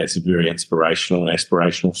I think that's a very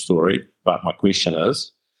aspirational story. But my question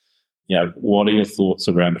is, what are your thoughts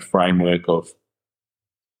around the framework of,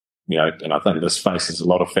 and I think this faces a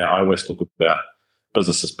lot of I always talk about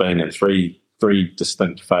businesses being in three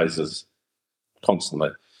distinct phases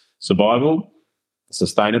constantly. Survival,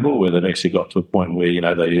 sustainable, where they've actually got to a point where,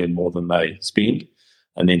 they earn more than they spend,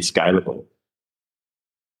 and then scalable.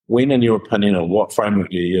 When, in your opinion, or what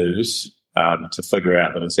framework you use to figure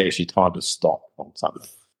out that it's actually time to stop on something?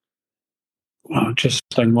 Oh,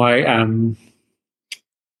 interesting way. When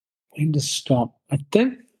to stop? I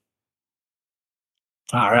think.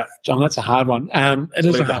 All right, John, that's a hard one. It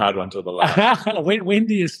is a hard one to the last. When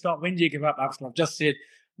do you stop? When do you give up after I've just said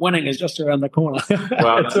winning is just around the corner?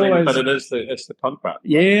 Well, but it's the contract.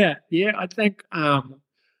 Yeah. I think for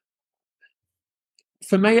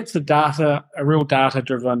me, it's a real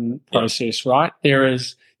data-driven process, right?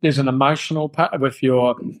 There's an emotional part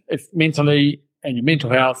if mentally and your mental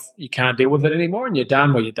health, you can't deal with it anymore, and you're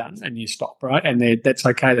done, you're done, and you stop, right? And that's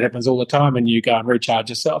okay. That happens all the time, and you go and recharge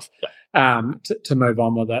yourself to move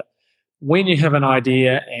on with it. When you have an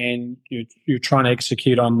idea and you're trying to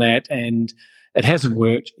execute on that, and it hasn't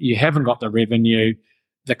worked, you haven't got the revenue,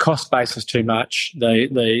 the cost base is too much,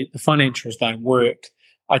 the financials don't work,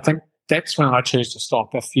 I think that's when I choose to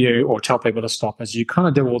stop. Or tell people to stop, as you kind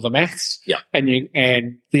of do all the maths. Yeah.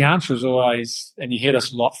 And the answer is always, and you hear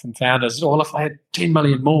this a lot from founders, well, if I had 10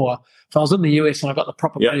 million more, if I was in the US and I got the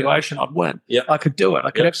proper valuation, I'd win. Yeah. I could do it.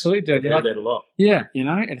 I could absolutely do it. I hear that a lot. Yeah.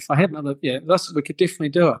 And if I had another, we could definitely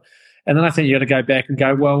do it. And then I think you got to go back and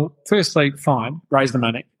go, well, firstly, fine, raise the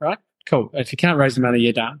money, right? Cool. If you can't raise the money,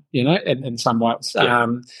 you're done, in some ways. Yeah.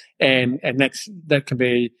 And that can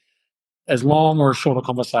be as long or as short a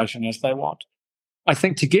conversation as they want. I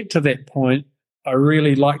think to get to that point, I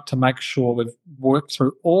really like to make sure we've worked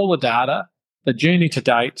through all the data, the journey to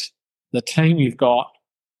date, the team you've got,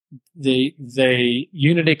 the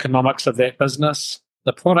unit economics of that business,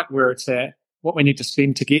 the product where it's at, what we need to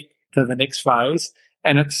spend to get to the next phase.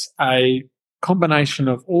 And it's a combination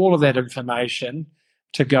of all of that information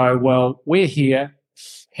to go, well, we're here.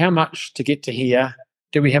 How much to get to here?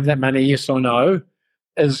 Do we have that money? Yes or no?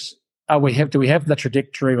 Do we have the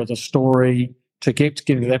trajectory or the story to get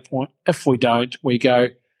to that point? If we don't, we go,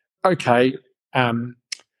 okay, I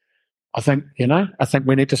think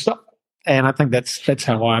we need to stop. And I think that's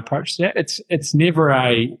how I approach that. It's never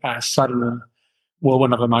a sudden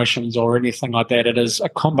whirlwind of emotions or anything like that. It is a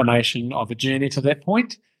combination of a journey to that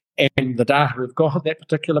point and the data we've got at that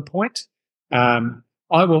particular point.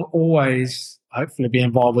 I will always hopefully be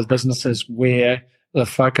involved with businesses where the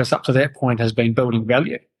focus up to that point has been building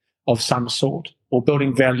value of some sort, or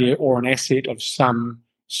building value or an asset of some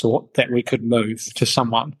sort that we could move to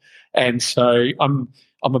someone. And so I'm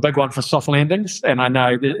a big one for soft landings, and I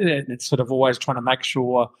know that it's sort of always trying to make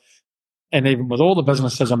sure, and even with all the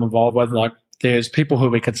businesses I'm involved with, like there's people who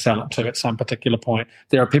we could sell it to at some particular point.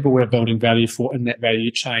 There are people we're building value for in that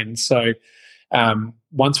value chain. So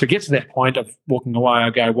once we get to that point of walking away,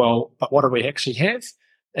 I go, well, but what do we actually have?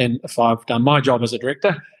 And if I've done my job as a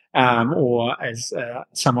director, or as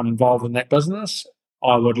someone involved in that business,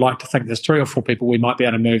 I would like to think there's 3 or 4 people we might be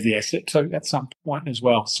able to move the asset to at some point as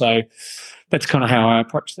well. So that's kind of how I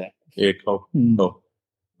approach that. Yeah, cool. Cool.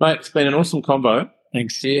 Mate, it's been an awesome convo.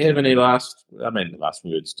 Thanks. Do you have any last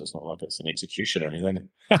words? It's not like it's an execution or anything.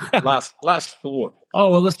 last thought. Oh,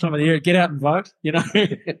 well, this time of the year, get out and vote, go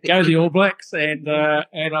to the All Blacks. And I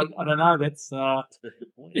don't know, that's... That's a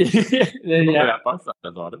good point. About both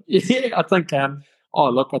those items. Yeah, I think...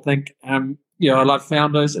 I think, I love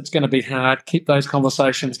founders. It's going to be hard. Keep those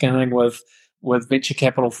conversations going with with venture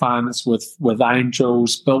capital funds, with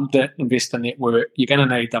angels, build that investor network. You're going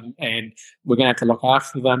to need them, and we're going to have to look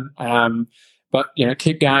after them. But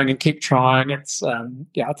keep going and keep trying. It's I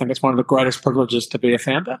think it's one of the greatest privileges to be a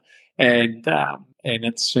founder, and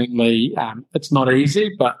it's certainly it's not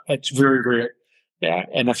easy, but it's very, very. Yeah,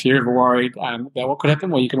 and if you're ever worried about what could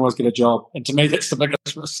happen, well, you can always get a job. And to me, that's the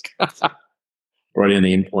biggest risk. Right in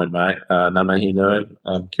the end point, mate. Nana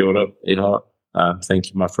hino, kia ora, iha.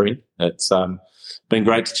 Thank you, my friend. It's been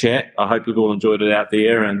great to chat. I hope you've all enjoyed it out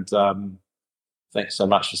there, and thanks so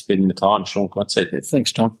much for spending the time, Shaun Quincey.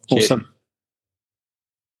 Thanks, Tom. Awesome.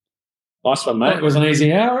 Nice one, mate. That was an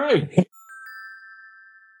easy hour, eh?